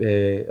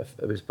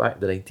was back in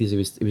the 90s,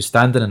 he was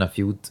standing in a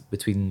field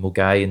between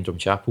Mulgai and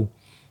Drumchapel,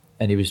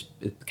 and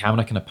the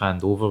camera kind of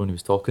panned over when he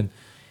was talking,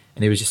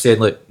 and he was just saying,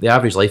 look, the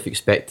average life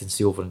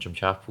expectancy over in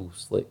Drumchapel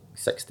is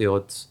 60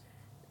 odds,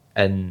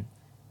 and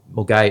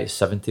Mulgai is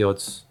 70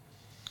 odds.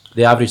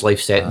 the average life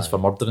sentence for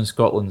murder in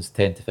Scotland is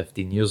 10 to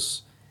 15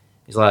 years.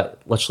 He's like,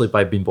 literally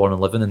by being born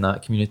and living in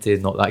that community,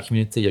 not that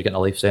community, you're getting a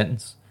life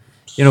sentence.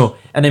 You know,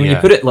 and then when you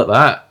put it like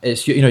that,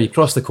 it's, you know, you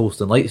cross the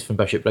coastal lights from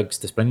Bishopbriggs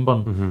to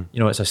Springburn. You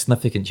know, it's a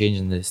significant change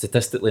in the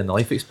statistically in the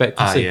life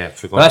expectancy.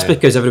 But that's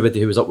because everybody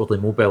who was upwardly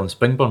mobile in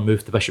Springburn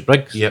moved to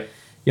Bishopbriggs. Yep.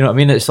 You know what I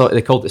mean? It's like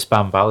they called it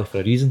Spam Valley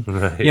for a reason.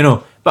 Right. You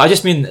know, but I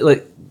just mean,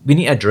 like, we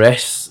need to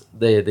address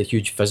the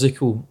huge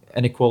physical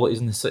inequalities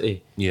in the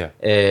city. Yeah.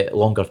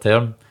 Longer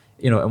term.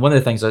 You know, and one of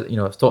the things that, you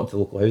know, I was talking to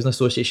the local housing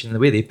association, and the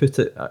way they put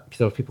it, because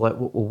there are people like,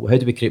 well, how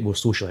do we create more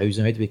social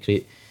housing? How do we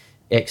create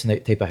X and Y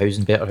type of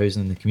housing, better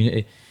housing in the community?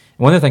 And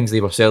one of the things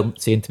they were saying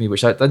to me,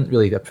 which I didn't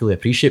really fully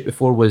appreciate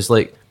before, was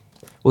like,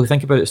 well,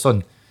 think about it,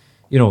 son.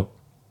 You know,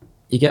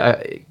 you get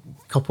a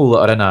couple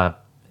that are in a,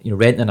 you know,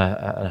 renting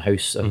a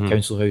house, a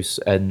council house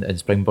in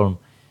Springburn.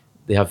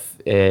 They have,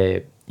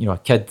 you know, a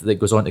kid that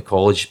goes on to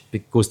college,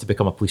 goes to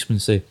become a policeman,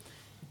 say,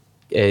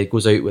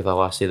 goes out with a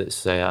lassie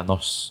that's a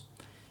nurse.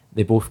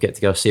 They both get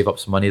together, save up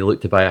some money, they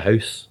look to buy a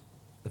house.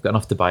 They've got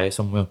enough to buy it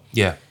somewhere.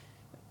 Yeah.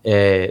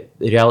 The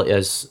reality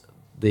is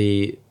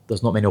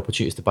there's not many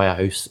opportunities to buy a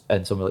house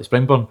in somewhere like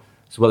Springburn.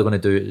 So what they're going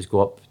to do is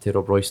go up to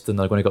Rob Royston,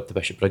 they're going to go up to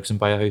Bishopbriggs and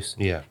buy a house.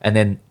 Yeah. And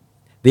then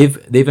they've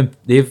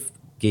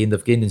gained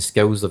in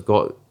skills, they've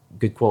got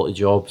good quality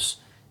jobs,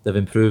 they've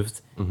improved,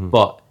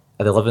 but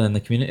are they living in the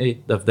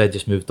community? They've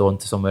just moved on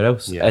to somewhere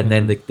else. Yeah. And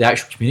then the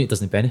actual community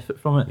doesn't benefit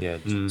from it.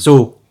 Yeah.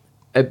 So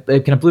it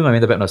kind of blew my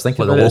mind a bit when I was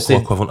thinking Like about the it.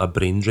 local equivalent of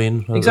brain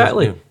drain.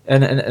 Exactly. Yeah.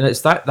 And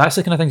it's that's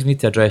the kind of things we need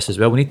to address as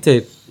well. We need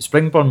to,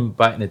 Springburn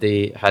back in the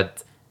day had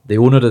the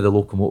owner of the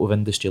locomotive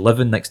industry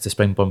living next to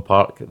Springburn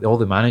Park. All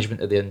the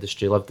management of the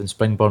industry lived in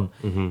Springburn.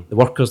 The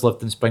workers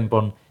lived in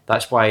Springburn.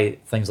 That's why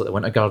things like the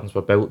Winter Gardens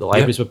were built, the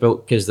libraries were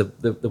built, because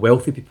the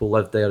wealthy people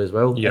lived there as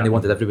well, and they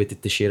wanted everybody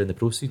to share in the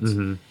proceeds.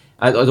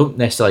 I don't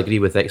necessarily agree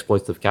with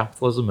exploitative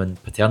capitalism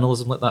and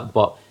paternalism like that,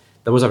 but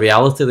there was a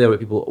reality there where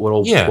people were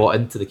all bought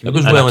into the It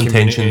community. was well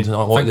intentioned a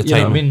lot of the You know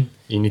time. what I mean?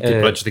 You need to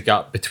bridge the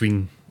gap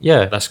between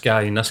this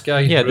guy and this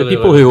guy. Yeah, the really,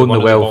 people like who own one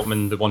the at wealth. bottom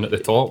and the one at the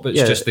top. It's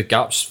just the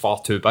gap's far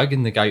too big,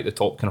 and the guy at the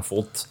top can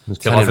afford to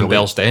can't live in relate.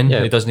 Bell's Den.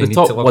 He doesn't the need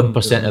top to live in-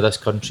 1% of this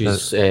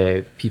country's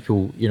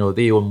people, you know,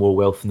 they own more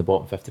wealth than the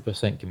bottom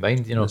 50%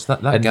 combined. You know, It's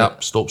that And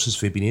gap stops us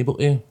from being able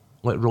to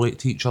like relate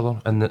to each other.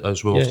 And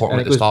as we were Yeah, talking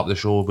and at it the start of the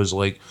show, was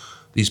like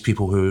these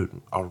people who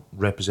are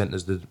represented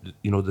as the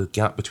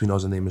gap between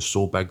us and them is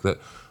so big that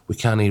we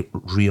can't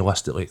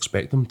realistically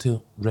expect them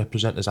to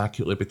represent us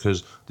accurately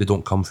because they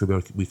don't come from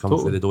where we come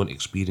from, they don't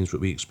experience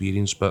what we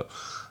experience. But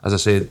as I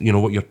said, you know,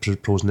 what you're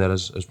proposing there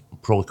is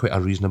probably quite a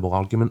reasonable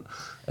argument,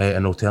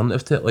 an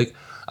alternative to it. Like,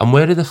 I'm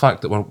wary of the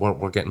fact that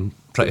we're getting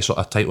pretty sort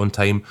of tight on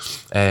time,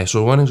 so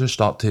we want to just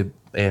start to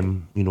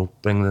you know,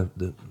 bring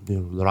the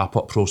wrap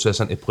up process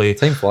into play.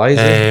 Time flies.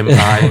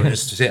 I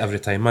just to say it every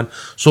time, man.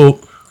 So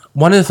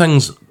one of the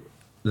things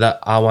that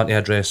I want to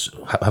address,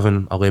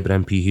 having a Labour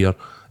MP here,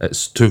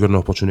 it's too good an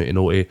opportunity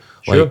not to.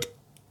 Sure. Like,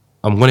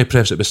 I'm going to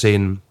preface it by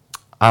saying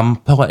I'm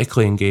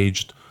politically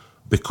engaged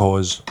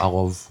because I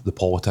love the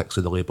politics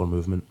of the Labour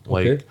movement.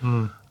 Like,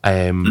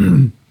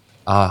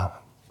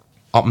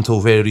 up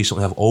until very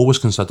recently, I've always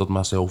considered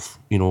myself,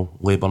 you know,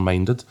 Labour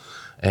minded.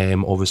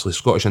 Obviously,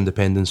 Scottish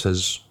independence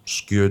has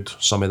skewed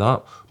some of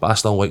that, but I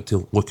still like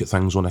to look at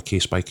things on a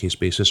case by case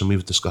basis, and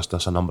we've discussed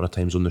this a number of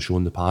times on the show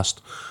in the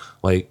past.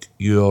 Like,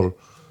 your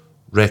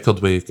record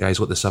with guys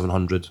like the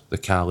 700, the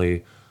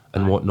Calais,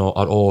 and whatnot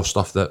are all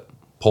stuff that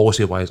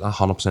policy wise I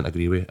 100%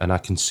 agree with, and I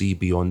can see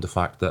beyond the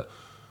fact that,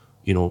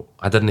 you know,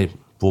 I didn't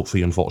vote for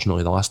you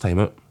unfortunately the last time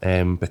out,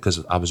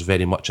 because I was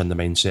very much in the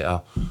mindset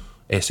of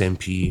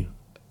SNP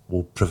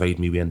will provide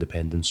me with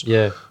independence.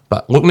 Yeah.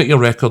 But looking at your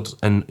record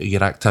and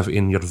your activity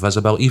and your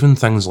visibility, even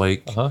things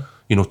like,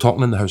 you know,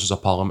 talking in the Houses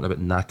of Parliament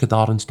about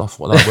Nakadar and stuff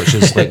like that, which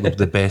is like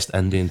the best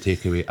Indian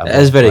takeaway ever. It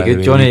is very by the good.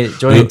 way.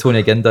 Johnny and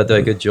Tony Ginda do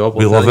a good job.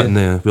 We I'll love tell it you.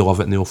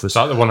 in the office. Is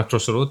that the one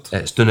across the road?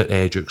 It's down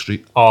at Duke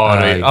Street. Oh,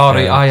 right.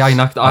 Right.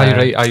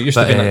 I used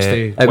to be next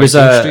to It was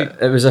Whitfield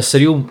Street. a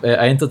surreal.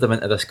 I entered them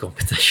into this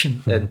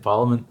competition in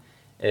Parliament,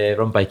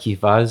 run by Keith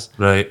Vaz,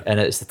 Right. and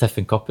it's the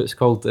Tiffin Cup. It's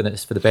called, and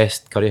it's for the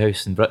best curry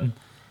house in Britain.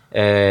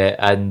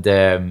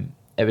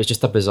 It was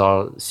just a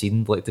bizarre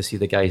scene, like to see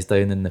the guys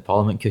down in the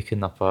Parliament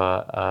cooking up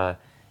a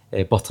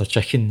butter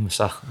chicken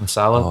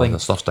masala Oh, thing. the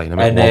stuff's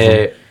dynamite. And Love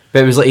them.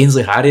 but it was like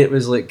Ainsley Harriott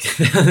was like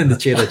in the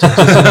chair of judges.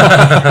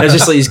 It was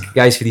just like these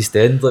guys for East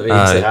End, like with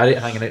Ainsley Harriott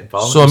hanging out in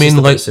Parliament. So I It's mean, just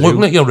a like bit surreal.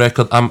 looking at your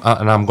record,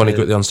 I'm going to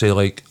go out there and say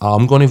like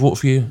I'm going to vote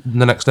for you when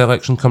the next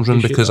election comes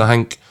round, because I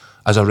think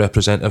as a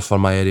representative for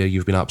my area,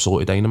 you've been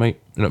absolutely dynamite.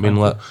 You know what I mean?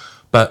 Like,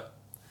 but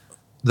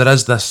there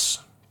is this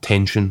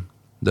tension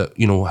that,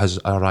 you know, has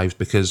arrived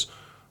because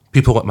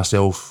people like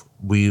myself,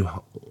 we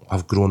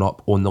have grown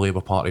up on the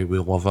Labour Party, we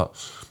love it,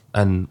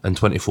 and in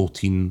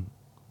 2014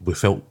 we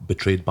felt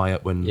betrayed by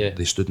it when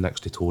they stood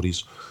next to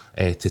Tories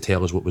to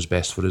tell us what was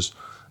best for us,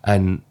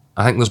 and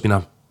I think there's been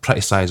a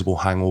pretty sizable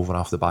hangover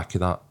off the back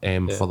of that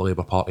for the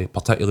Labour Party,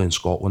 particularly in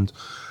Scotland,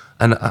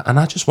 and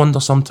I just wonder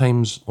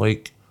sometimes,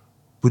 like,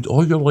 would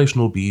all your lives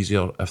not be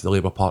easier if the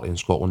Labour Party in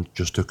Scotland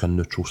just took a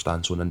neutral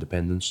stance on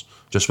independence?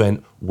 Just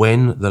went,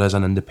 when there is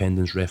an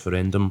independence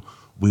referendum,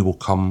 we will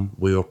come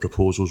with our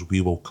proposals,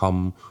 we will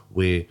come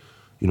with,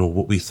 you know,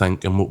 what we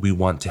think and what we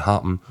want to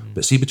happen.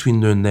 But see, between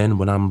now and then,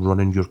 when I'm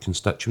running your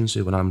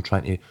constituency, when I'm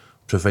trying to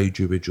provide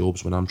you with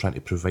jobs, when I'm trying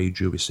to provide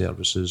you with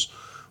services,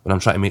 when I'm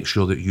trying to make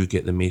sure that you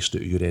get the most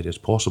out of your area as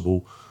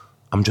possible,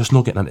 I'm just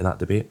not getting into that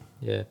debate.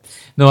 Yeah.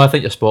 No, I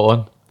think you're spot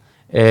on,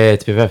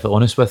 to be very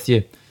honest with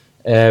you.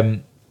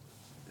 The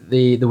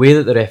way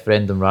that the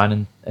referendum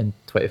ran in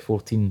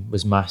 2014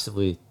 was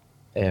massively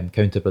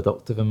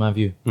counterproductive in my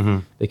view,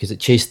 because it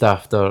chased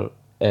after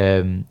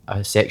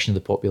a section of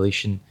the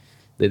population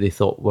that they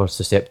thought were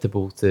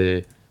susceptible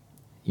to,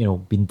 you know,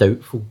 being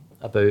doubtful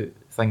about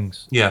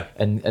things. Yeah.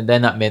 And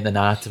then that meant the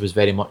narrative was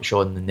very much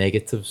on the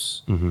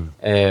negatives.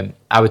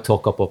 I would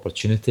talk up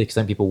opportunity because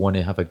then people want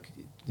to have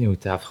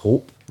to have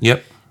hope.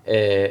 Yep.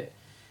 You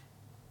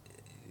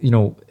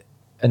know,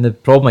 and the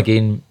problem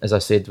again, as I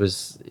said,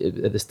 was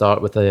at the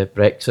start with the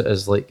Brexit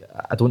is like,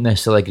 I don't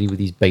necessarily agree with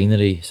these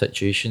binary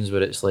situations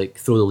where it's like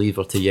throw the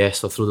lever to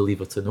yes or throw the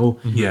lever to no.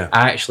 Yeah.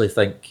 I actually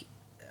think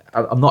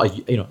I'm not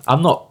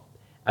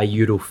a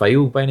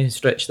Europhile by any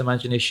stretch of the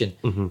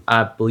imagination.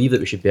 I believe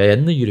that we should be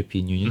in the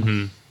European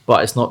Union,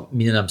 but it's not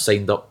meaning I'm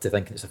signed up to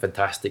thinking it's a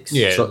fantastic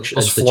structure,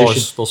 there's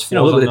institution. flaws You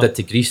know, look what in they that.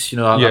 did to Greece. You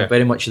know, I'm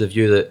very much of the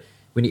view that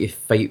we need to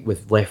fight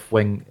with left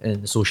wing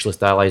and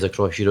socialist allies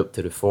across Europe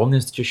to reform the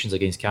institutions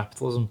against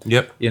capitalism.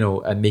 Yep. You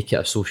know, and make it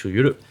a social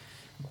Europe.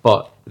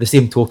 But the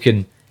same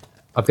token,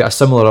 I've got a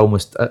similar,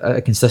 almost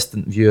a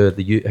consistent view of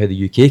how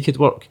the UK could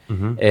work.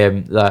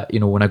 That, you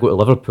know, when I go to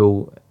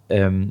Liverpool,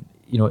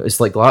 you know, it's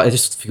like it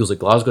just feels like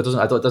Glasgow, doesn't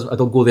it? I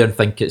don't go there and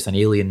think it's an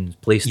alien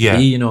place to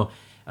be. You know,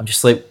 I'm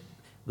just like,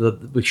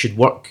 we should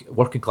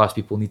working class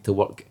people need to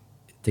work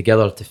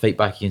together to fight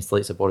back against the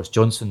likes of Boris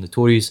Johnson, the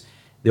Tories.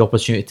 The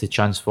opportunity to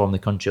transform the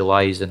country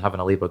lies in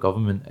having a Labour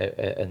government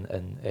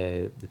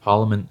in the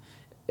Parliament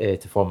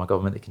to form a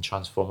government that can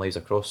transform lives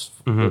across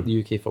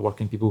the UK for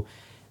working people.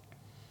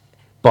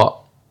 But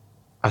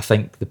I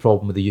think the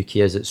problem with the UK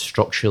is it's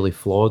structurally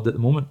flawed at the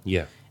moment.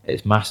 Yeah.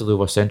 It's massively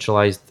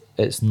over-centralised.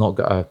 It's not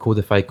got a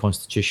codified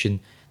constitution.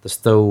 There's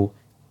still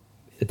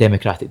a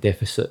democratic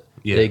deficit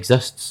that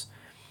exists.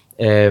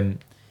 And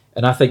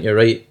I think you're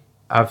right.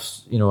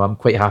 I'm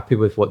quite happy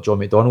with what John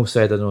McDonnell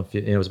said. I don't know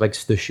if there was a big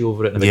stushy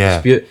over it and a big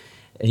dispute.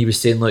 And he was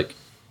saying, look,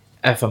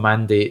 if a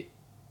mandate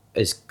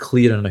is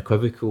clear and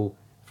unequivocal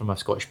from a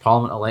Scottish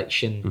Parliament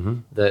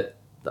election that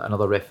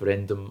another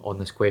referendum on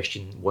this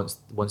question wants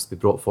to be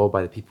brought forward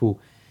by the people,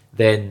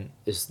 then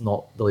it's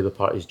not the Labour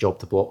Party's job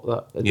to block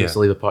that. It's the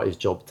Labour Party's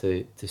job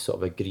to sort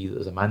of agree that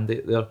there's a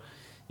mandate there.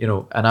 You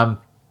know, and I'm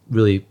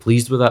really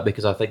pleased with that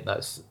because I think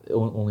that's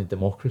only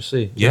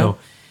democracy. You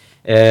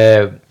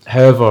know?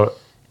 However,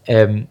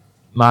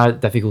 my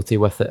difficulty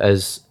with it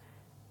is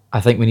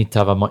I think we need to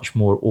have a much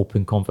more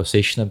open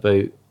conversation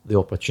about the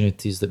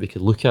opportunities that we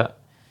could look at.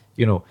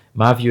 You know,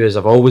 my view is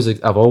I've always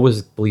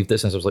believed it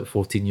since I was like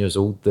 14 years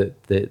old that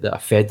a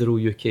federal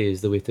UK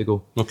is the way to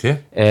go. Okay.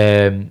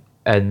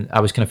 And I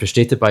was kind of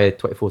frustrated by the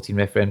 2014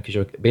 referendum because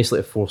you're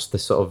basically forced to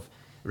sort of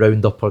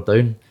round up or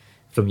down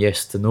from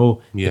yes to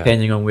no,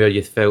 depending on where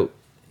you felt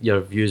your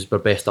views were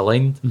best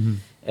aligned.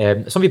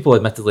 Some people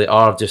admittedly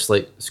are just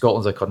like,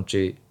 Scotland's a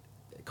country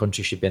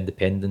should be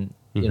independent,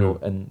 you know,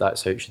 and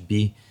that's how it should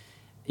be.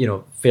 You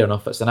know, fair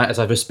enough. It's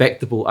a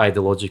respectable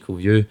ideological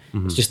view.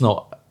 It's just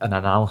not an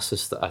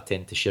analysis that I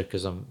tend to share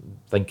because I'm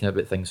thinking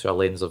about things through a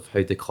lens of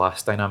how do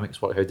class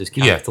dynamics work, how does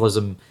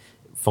capitalism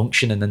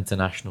function in the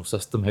international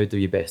system, how do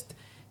you best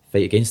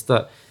fight against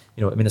that?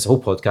 You know, I mean, it's a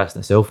whole podcast in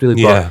itself,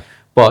 really.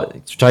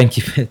 But to try and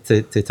keep it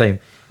to time.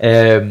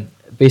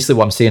 Basically,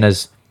 what I'm saying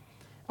is,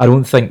 I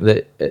don't think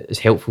that it's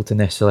helpful to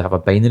necessarily have a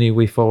binary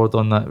way forward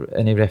on that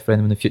any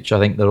referendum in the future. I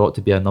think there ought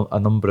to be a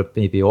number of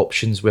maybe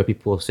options where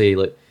people will say,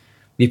 like,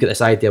 we've got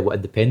this idea of what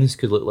independence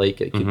could look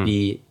like. It could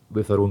be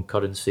with our own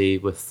currency,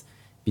 with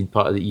being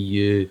part of the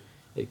EU.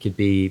 It could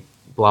be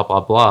blah,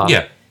 blah, blah.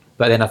 Yeah.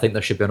 But then I think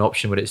there should be an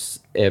option where it's,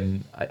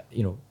 you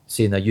know,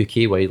 say in a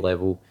UK-wide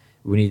level,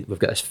 we've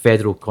got this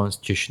federal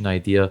constitution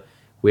idea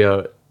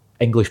where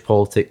English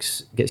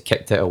politics gets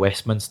kicked out of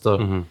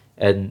Westminster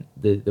and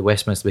the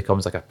Westminster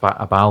becomes like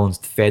a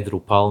balanced federal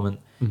parliament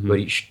where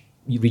each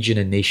region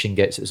and nation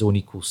gets its own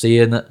equal say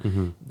in it.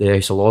 The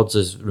House of Lords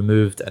is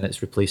removed and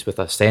it's replaced with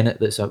a Senate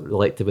that's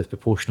elected with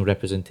proportional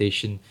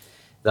representation.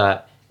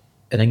 That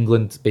in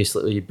England,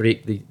 basically, you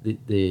break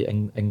the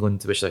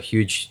England, which is a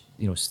huge,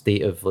 you know,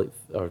 state of like,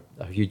 or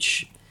a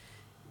huge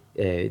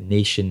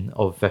nation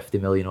of 50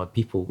 million odd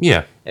people.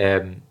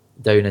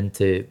 Down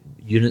into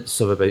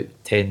units of about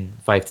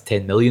 5 to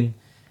 10 million,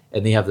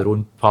 and they have their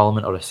own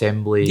parliament or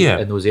assembly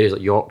in those areas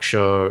like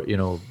Yorkshire, you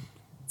know,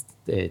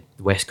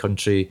 West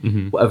Country,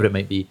 whatever it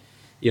might be,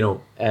 you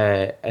know,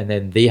 and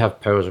then they have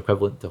powers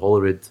equivalent to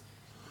Holyrood,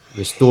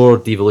 restore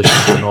devolution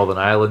to Northern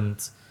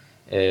Ireland,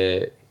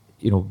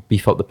 you know,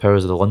 beef up the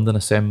powers of the London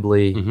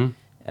Assembly,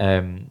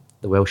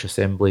 the Welsh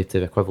Assembly to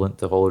the equivalent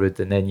to Holyrood,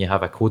 and then you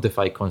have a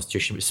codified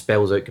constitution which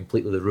spells out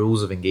completely the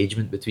rules of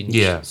engagement between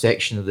Yeah. each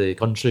section of the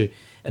country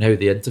and how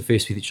they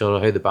interface with each other,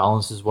 how the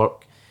balances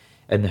work,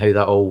 and how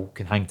that all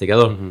can hang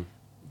together.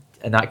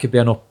 And that could be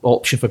an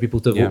option for people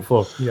to Yeah. vote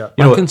for. Yeah.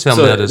 You My know, concern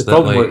so there is the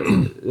that,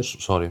 problem like,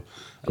 sorry,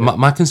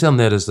 my concern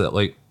there is that,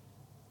 like,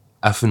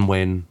 if and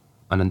when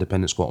an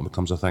independent Scotland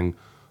becomes a thing,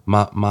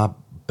 my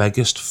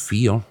biggest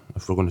fear,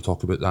 if we're going to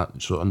talk about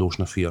that sort of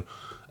notion of fear,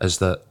 is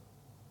that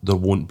there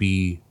won't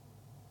be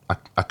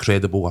a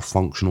credible or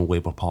functional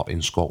Labour Party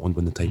in Scotland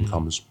when the time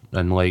comes.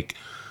 And, like,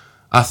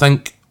 I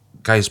think,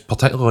 guys,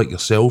 particularly like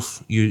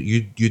yourself,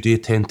 you do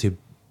tend to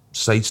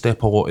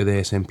sidestep a lot of the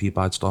SNP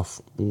bad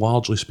stuff,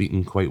 largely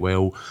speaking, quite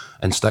well,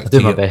 and stick I do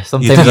to my your- best. you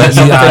Sometimes, do-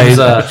 sometimes,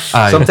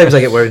 aye. sometimes I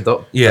get wound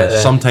up. Yeah, but,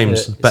 sometimes.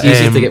 It's But,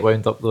 easy to get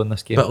wound up though in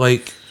this game. But,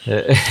 like,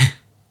 Uh,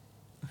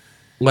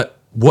 like,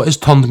 what has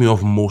turned me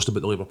off most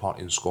about the Labour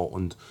Party in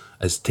Scotland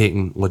is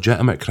taking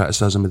legitimate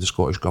criticism of the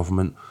Scottish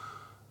Government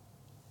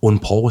on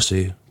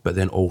policy, but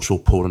then also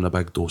pouring a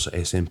big dose of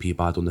SNP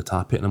bad on the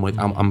tapet. And I'm like,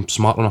 I'm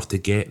smart enough to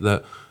get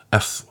that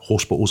if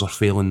hospitals are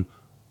failing,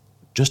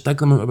 just dig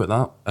them out about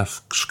that.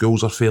 If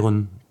schools are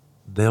failing,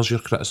 there's your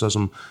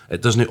criticism.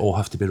 It doesn't all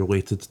have to be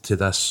related to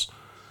this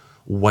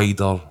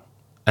wider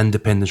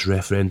independence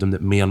referendum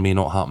that may or may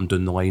not happen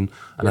down the line.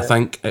 And I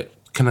think it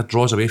kind of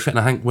draws away from it.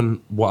 And I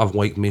think what I've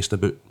liked most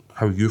about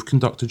how you've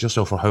conducted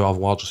yourself, or how I've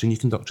largely seen you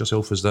conduct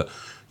yourself, is that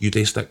you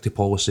do stick to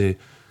policy,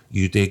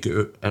 you do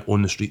go out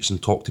on the streets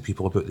and talk to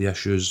people about the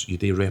issues, you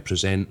do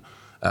represent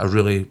at a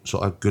really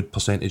sort of good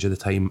percentage of the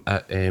time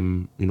at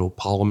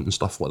Parliament and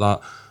stuff like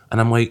that.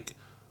 And I'm like,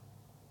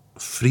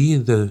 free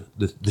the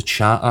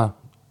chatter,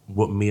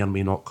 what may or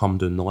may not come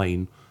down the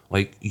line,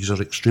 like, these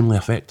are extremely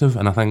effective.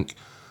 And I think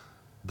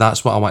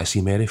that's what I want to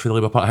see Mary for the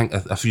Labour Party. I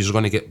think if you're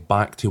going to get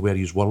back to where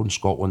you were in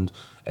Scotland,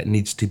 it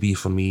needs to be,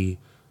 for me,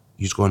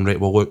 you're going, right,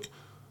 well, look,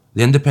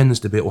 the independence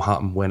debate will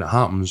happen when it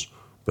happens,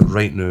 but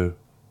right now,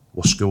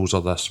 our schools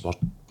are this, our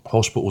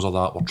hospitals are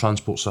that, our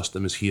transport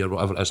system is here,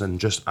 whatever it is, and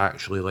just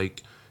actually,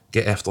 like,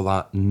 get after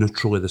that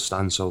neutrally, the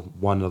stance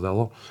of one or the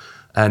other.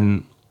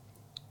 And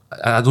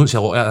I don't see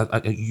a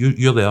lot.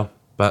 You're there,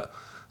 but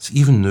it's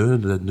even now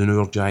the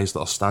newer guys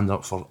that are standing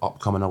up for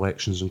upcoming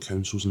elections and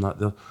councils and that.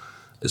 There,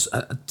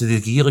 do they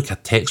give you like a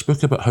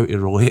textbook about how to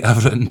relate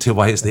everything to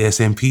why it's the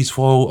SNP's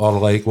fault, or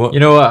like what? You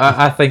know,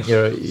 I think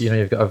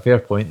you've got a fair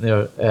point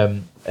there.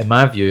 In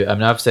my view, I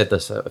mean, I've said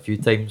this a few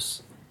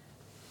times.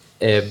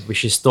 We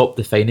should stop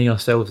defining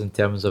ourselves in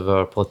terms of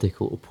our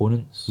political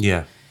opponents.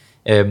 Yeah,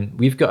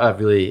 We've got a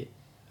really,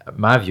 in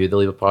my view, the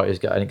Labour Party has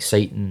got an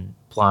exciting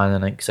plan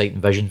and an exciting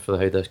vision for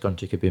how this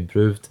country could be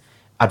improved.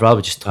 I'd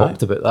rather just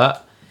talked about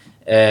that.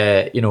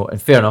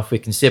 And fair enough, we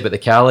can say about the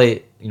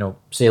Cali,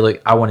 say,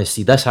 look, I want to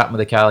see this happen with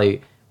the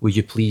Cali. Would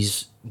you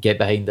please get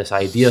behind this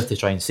idea to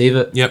try and save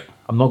it? Yep.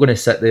 I'm not going to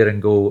sit there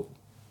and go,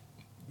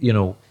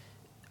 you're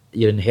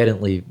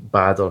inherently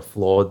bad or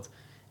flawed.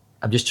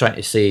 I'm just trying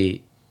to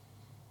say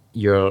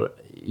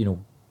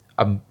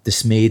I'm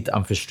dismayed,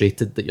 I'm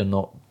frustrated that you're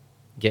not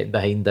getting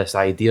behind this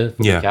idea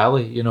for the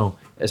Cali.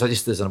 It's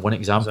just as one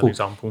example.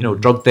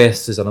 Drug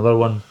deaths is another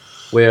one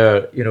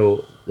where,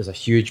 there's a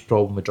huge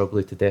problem with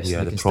drug-related deaths. Yeah,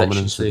 in the the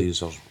prominence of constituency.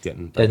 these are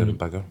getting bigger and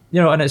bigger.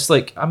 And it's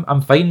like,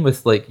 I'm fine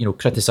with, like,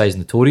 criticising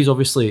the Tories,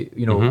 obviously.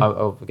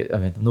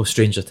 I'm no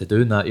stranger to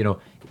doing that.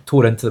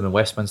 Tore into them in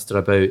Westminster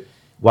about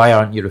why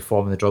aren't you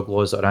reforming the drug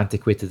laws that are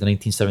antiquated? The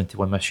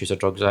 1971 Misuse of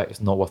Drugs Act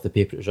is not worth the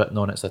paper it's written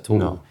on. It's a total,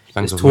 No,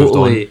 things it's have moved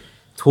on.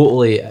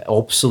 totally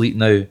obsolete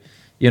now.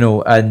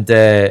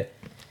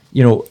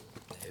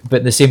 But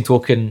in the same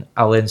token,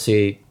 I'll then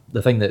say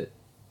the thing that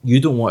you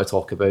don't want to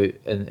talk about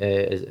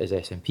as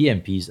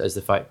SNP MPs is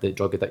the fact that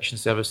drug addiction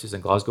services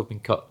in Glasgow have been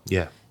cut.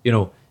 Yeah,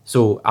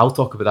 So I'll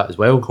talk about that as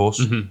well. of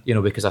course,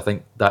 Because I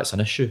think that's an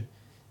issue.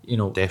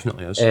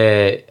 definitely is.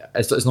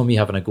 It's not me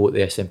having a go at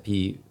the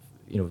SNP,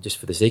 just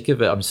for the sake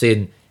of it. I'm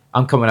saying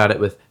I'm coming at it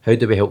with how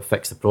do we help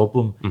fix the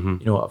problem.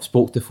 I've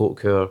spoke to folk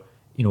who are,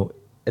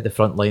 at the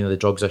front line of the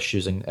drugs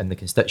issues in the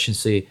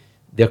constituency.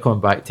 They're coming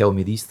back telling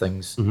me these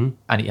things.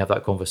 I need to have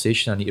that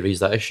conversation. I need to raise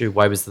that issue.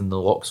 Why was the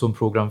naloxone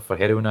programme for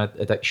heroin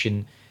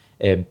addiction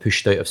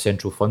pushed out of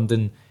central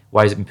funding?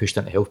 Why has it been pushed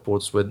into health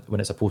boards when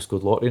it's a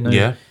postcode lottery now?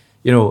 Yeah.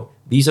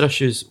 These are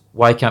issues.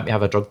 Why can't we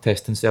have a drug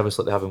testing service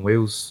like they have in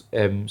Wales,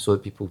 so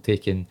that people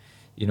taking,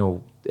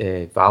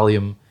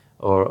 Valium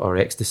or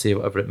ecstasy,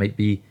 whatever it might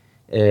be,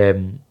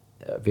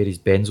 various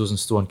benzos and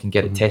so on, can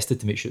get it tested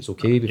to make sure it's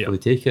okay before they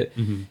take it.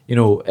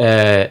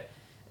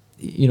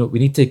 We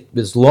need to.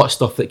 There's a lot of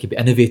stuff that could be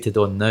innovated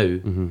on now.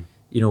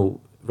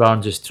 Rather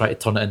than just try to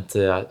turn it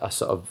into a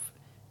sort of,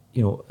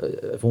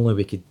 if only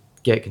we could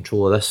get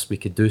control of this, we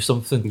could do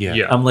something.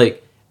 Yeah. I'm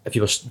like, if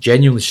you were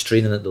genuinely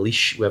straining at the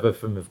leash with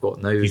everything we've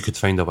got now, You could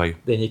find a way.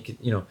 then you could,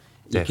 you could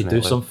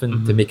Definitely. do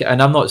something to make it.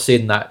 And I'm not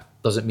saying that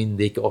doesn't mean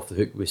they get off the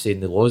hook with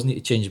saying the laws need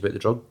to change about the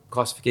drug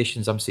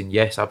classifications. I'm saying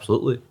yes,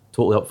 absolutely,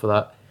 totally up for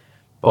that.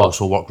 But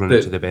Also work around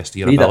it to the best of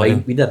your we need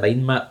ability. a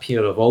mind map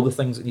here of all the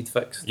things that need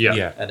fixed. Yeah.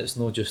 Yeah. And it's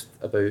not just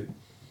about,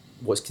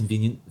 what's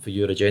convenient for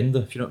your agenda,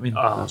 if you know what I mean.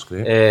 That's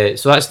great.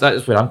 So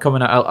that's where I'm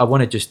coming at. I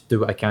want to just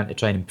do what I can to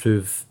try and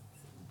improve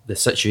the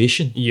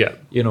situation. Yeah.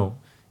 You know,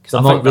 because I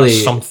I'm think not really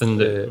that's something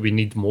that we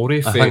need more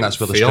of. I think that's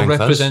where the fair strength is.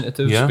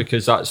 representatives, Yeah.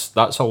 because that's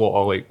a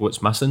lot of like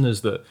what's missing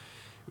is that,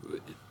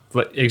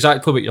 like,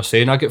 exactly what you're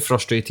saying. I get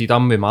frustrated.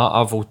 I'm with Matt.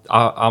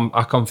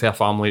 I come from a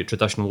family of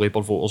traditional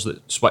Labour voters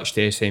that switched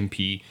to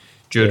SNP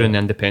during the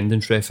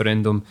independence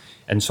referendum,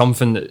 and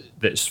something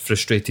that's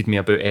frustrated me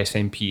about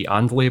SNP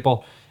and Labour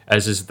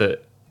is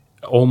that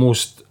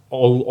almost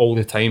all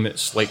the time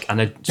it's like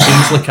it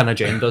seems like an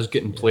agenda's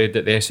getting played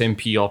that the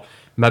SNP are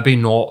maybe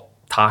not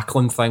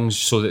tackling things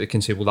so that they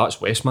can say, well,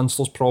 that's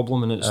Westminster's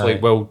problem, and it's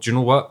like, well, do you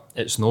know what?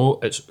 It's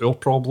our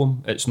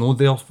problem. It's not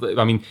their.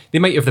 I mean, they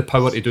might have the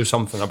power to do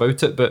something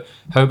about it, but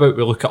how about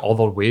we look at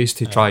other ways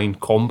to try and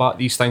combat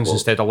these things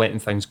instead of letting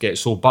things get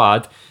so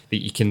bad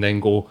that you can then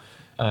go,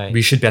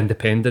 we should be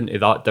independent of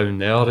that down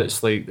there.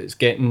 It's like, it's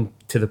getting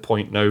to the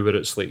point now where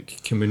it's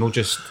like, can we not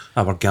just...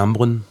 We're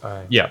gambling.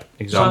 Yeah,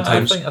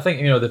 exactly. I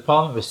think the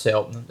Parliament was set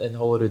up in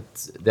Holyrood.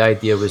 The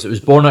idea was it was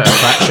born out of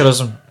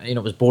Thatcherism.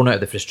 It was born out of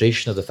the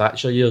frustration of the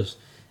Thatcher years,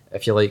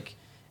 if you like,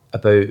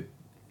 about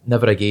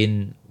never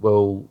again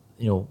will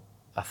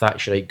a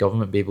Thatcherite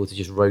government be able to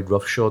just ride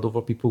roughshod over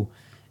people.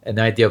 And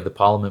the idea of the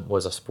Parliament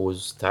was, I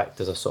suppose, to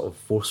act as a sort of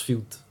force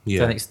field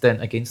to an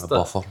extent against A that.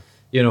 buffer.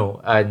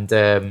 And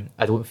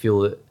I don't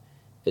feel that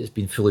it's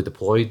been fully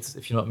deployed,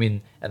 if you know what I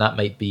mean. And that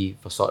might be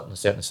for certain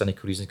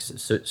cynical reasons, because it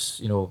suits,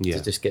 to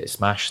just get it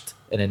smashed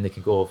and then they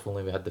can go, oh, if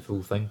only we had the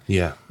full thing.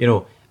 Yeah.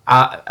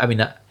 I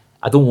mean,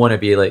 I don't want to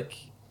be like,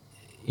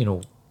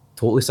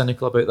 totally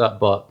cynical about that,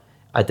 but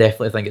I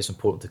definitely think it's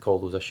important to call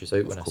those issues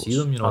out when I see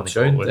them, on the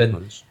ground.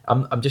 And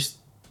I'm just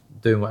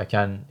doing what I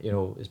can,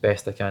 as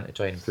best I can to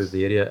try and improve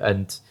the area.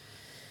 And,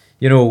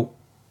 you're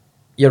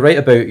right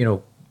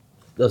about,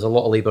 there's a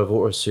lot of Labour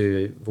voters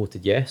who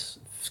voted yes.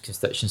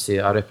 Constituency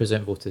I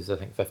represent voted, I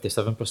think,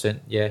 57%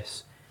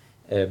 yes.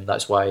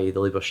 That's why the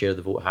Labour share of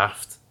the vote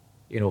halved,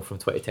 from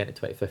 2010 to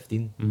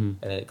 2015. And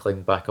then it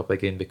climbed back up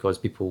again because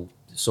people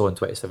saw in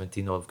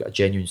 2017, I've got a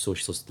genuine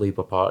socialist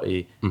Labour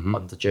Party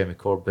under Jeremy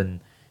Corbyn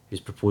who's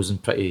proposing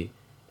pretty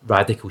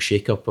radical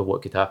shake-up of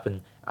what could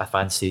happen. I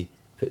fancy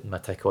putting my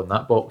tick on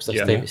that box this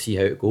time to see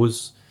how it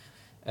goes.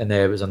 And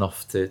it was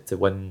enough to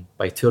win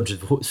by 200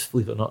 votes,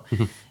 believe it or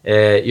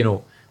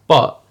not.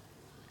 But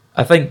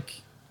I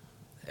think,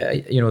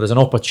 there's an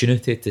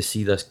opportunity to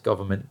see this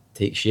government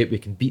take shape. We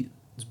can beat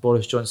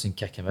Boris Johnson,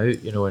 kick him out,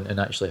 and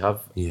actually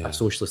have a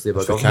socialist Labour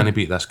government. If we can't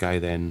beat this guy,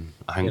 then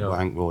I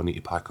think we'll need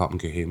to pack up and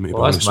go home.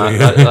 Well, that's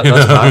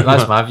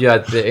my view.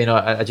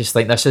 I just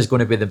think this is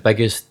going to be the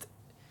biggest.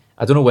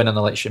 I don't know when an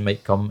election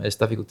might come. It's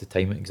difficult to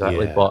time it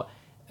exactly, but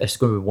it's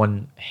going to be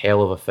one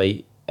hell of a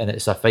fight, and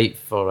it's a fight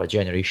for a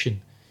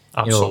generation.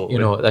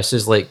 Absolutely. This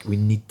is like, we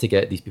need to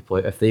get these people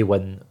out. If they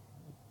win,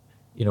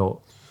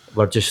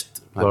 we're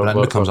just...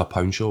 Britain becomes a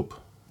pound shop.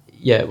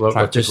 Yeah,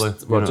 we're just Like,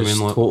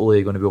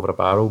 totally going to be over a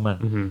barrel,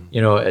 man.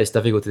 It's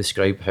difficult to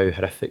describe how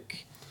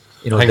horrific,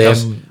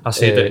 I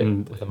said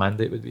it with the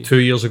mandate would be. 2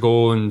 years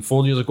ago and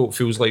 4 years ago, it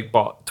feels like,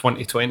 but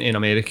 2020 in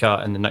America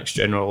and the next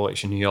general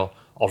election here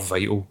are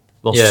vital.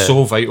 They're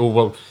so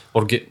vital.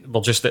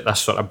 We're just at this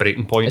sort of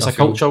breaking point. It's a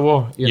culture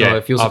war,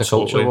 it feels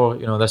absolutely. like a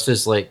culture war. This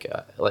is like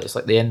it's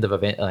like the end of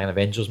an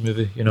Avengers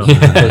movie,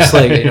 It's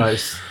like,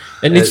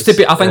 it needs to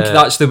be. I think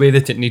that's the way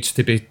that it needs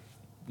to be.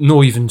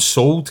 Not even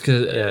sold,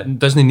 because it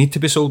doesn't need to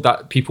be sold.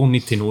 That people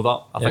need to know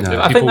that.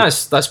 I think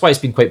that's why it's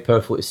been quite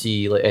powerful to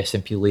see like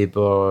SNP,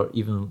 Labour,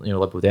 even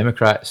Liberal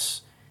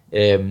Democrats.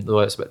 Though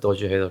it's a bit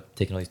dodgy how they're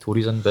taking all these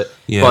Tories in, but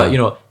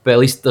at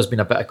least there's been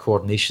a bit of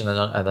coordination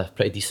and a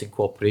pretty decent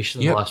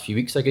cooperation in the last few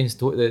weeks against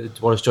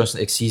Boris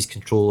Johnson. Seized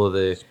control of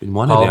the. It's been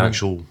one Parliament. of the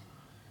actual,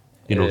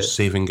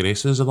 saving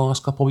graces of the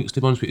last couple of weeks.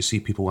 To be honest, to see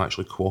people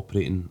actually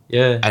cooperating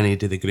any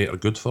to the greater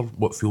good for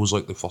what feels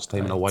like the first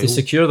time in a while. To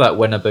secure that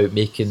win about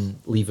leaving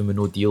with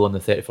no deal on the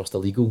 31st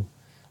illegal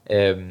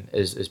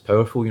is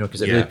powerful,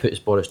 because it really puts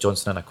Boris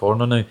Johnson in a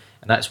corner now,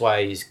 and that's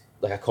why he's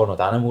like a cornered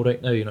animal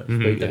right now. It's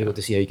very difficult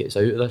to see how he gets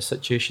out of this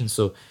situation.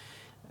 So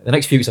the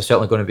next few weeks are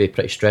certainly going to be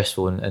pretty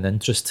stressful and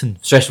interesting.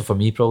 Stressful for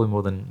me probably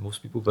more than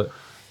most people, but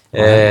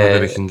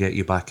maybe we can get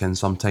you back in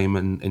sometime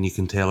and you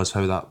can tell us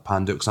how that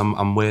panned out, because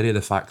I'm wary of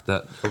the fact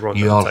that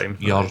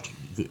you're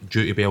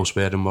due to be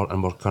elsewhere and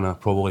we're kind of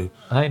probably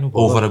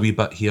over a wee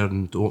bit here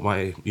and don't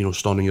want to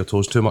stun on your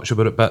toes too much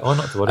about it, but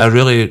not to worry. I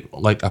really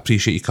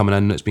appreciate you coming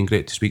in. It's been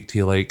great to speak to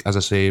you. Like, as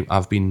I say,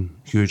 I've been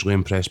hugely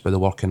impressed by the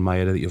work in my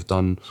area that you've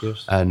done.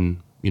 Cheers.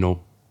 And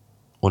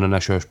on an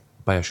issue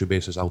by issue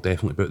basis, I'll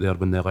definitely be out there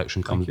when the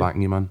election comes back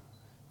in you, man.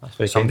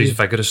 Somebody's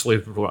vigorously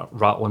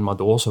rattling my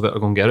door, so I better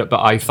go and get it.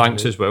 But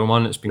thanks as well,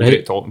 man. It's been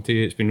great talking to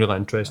you. It's been really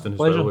interesting as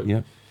well.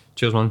 Yeah.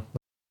 Cheers, man.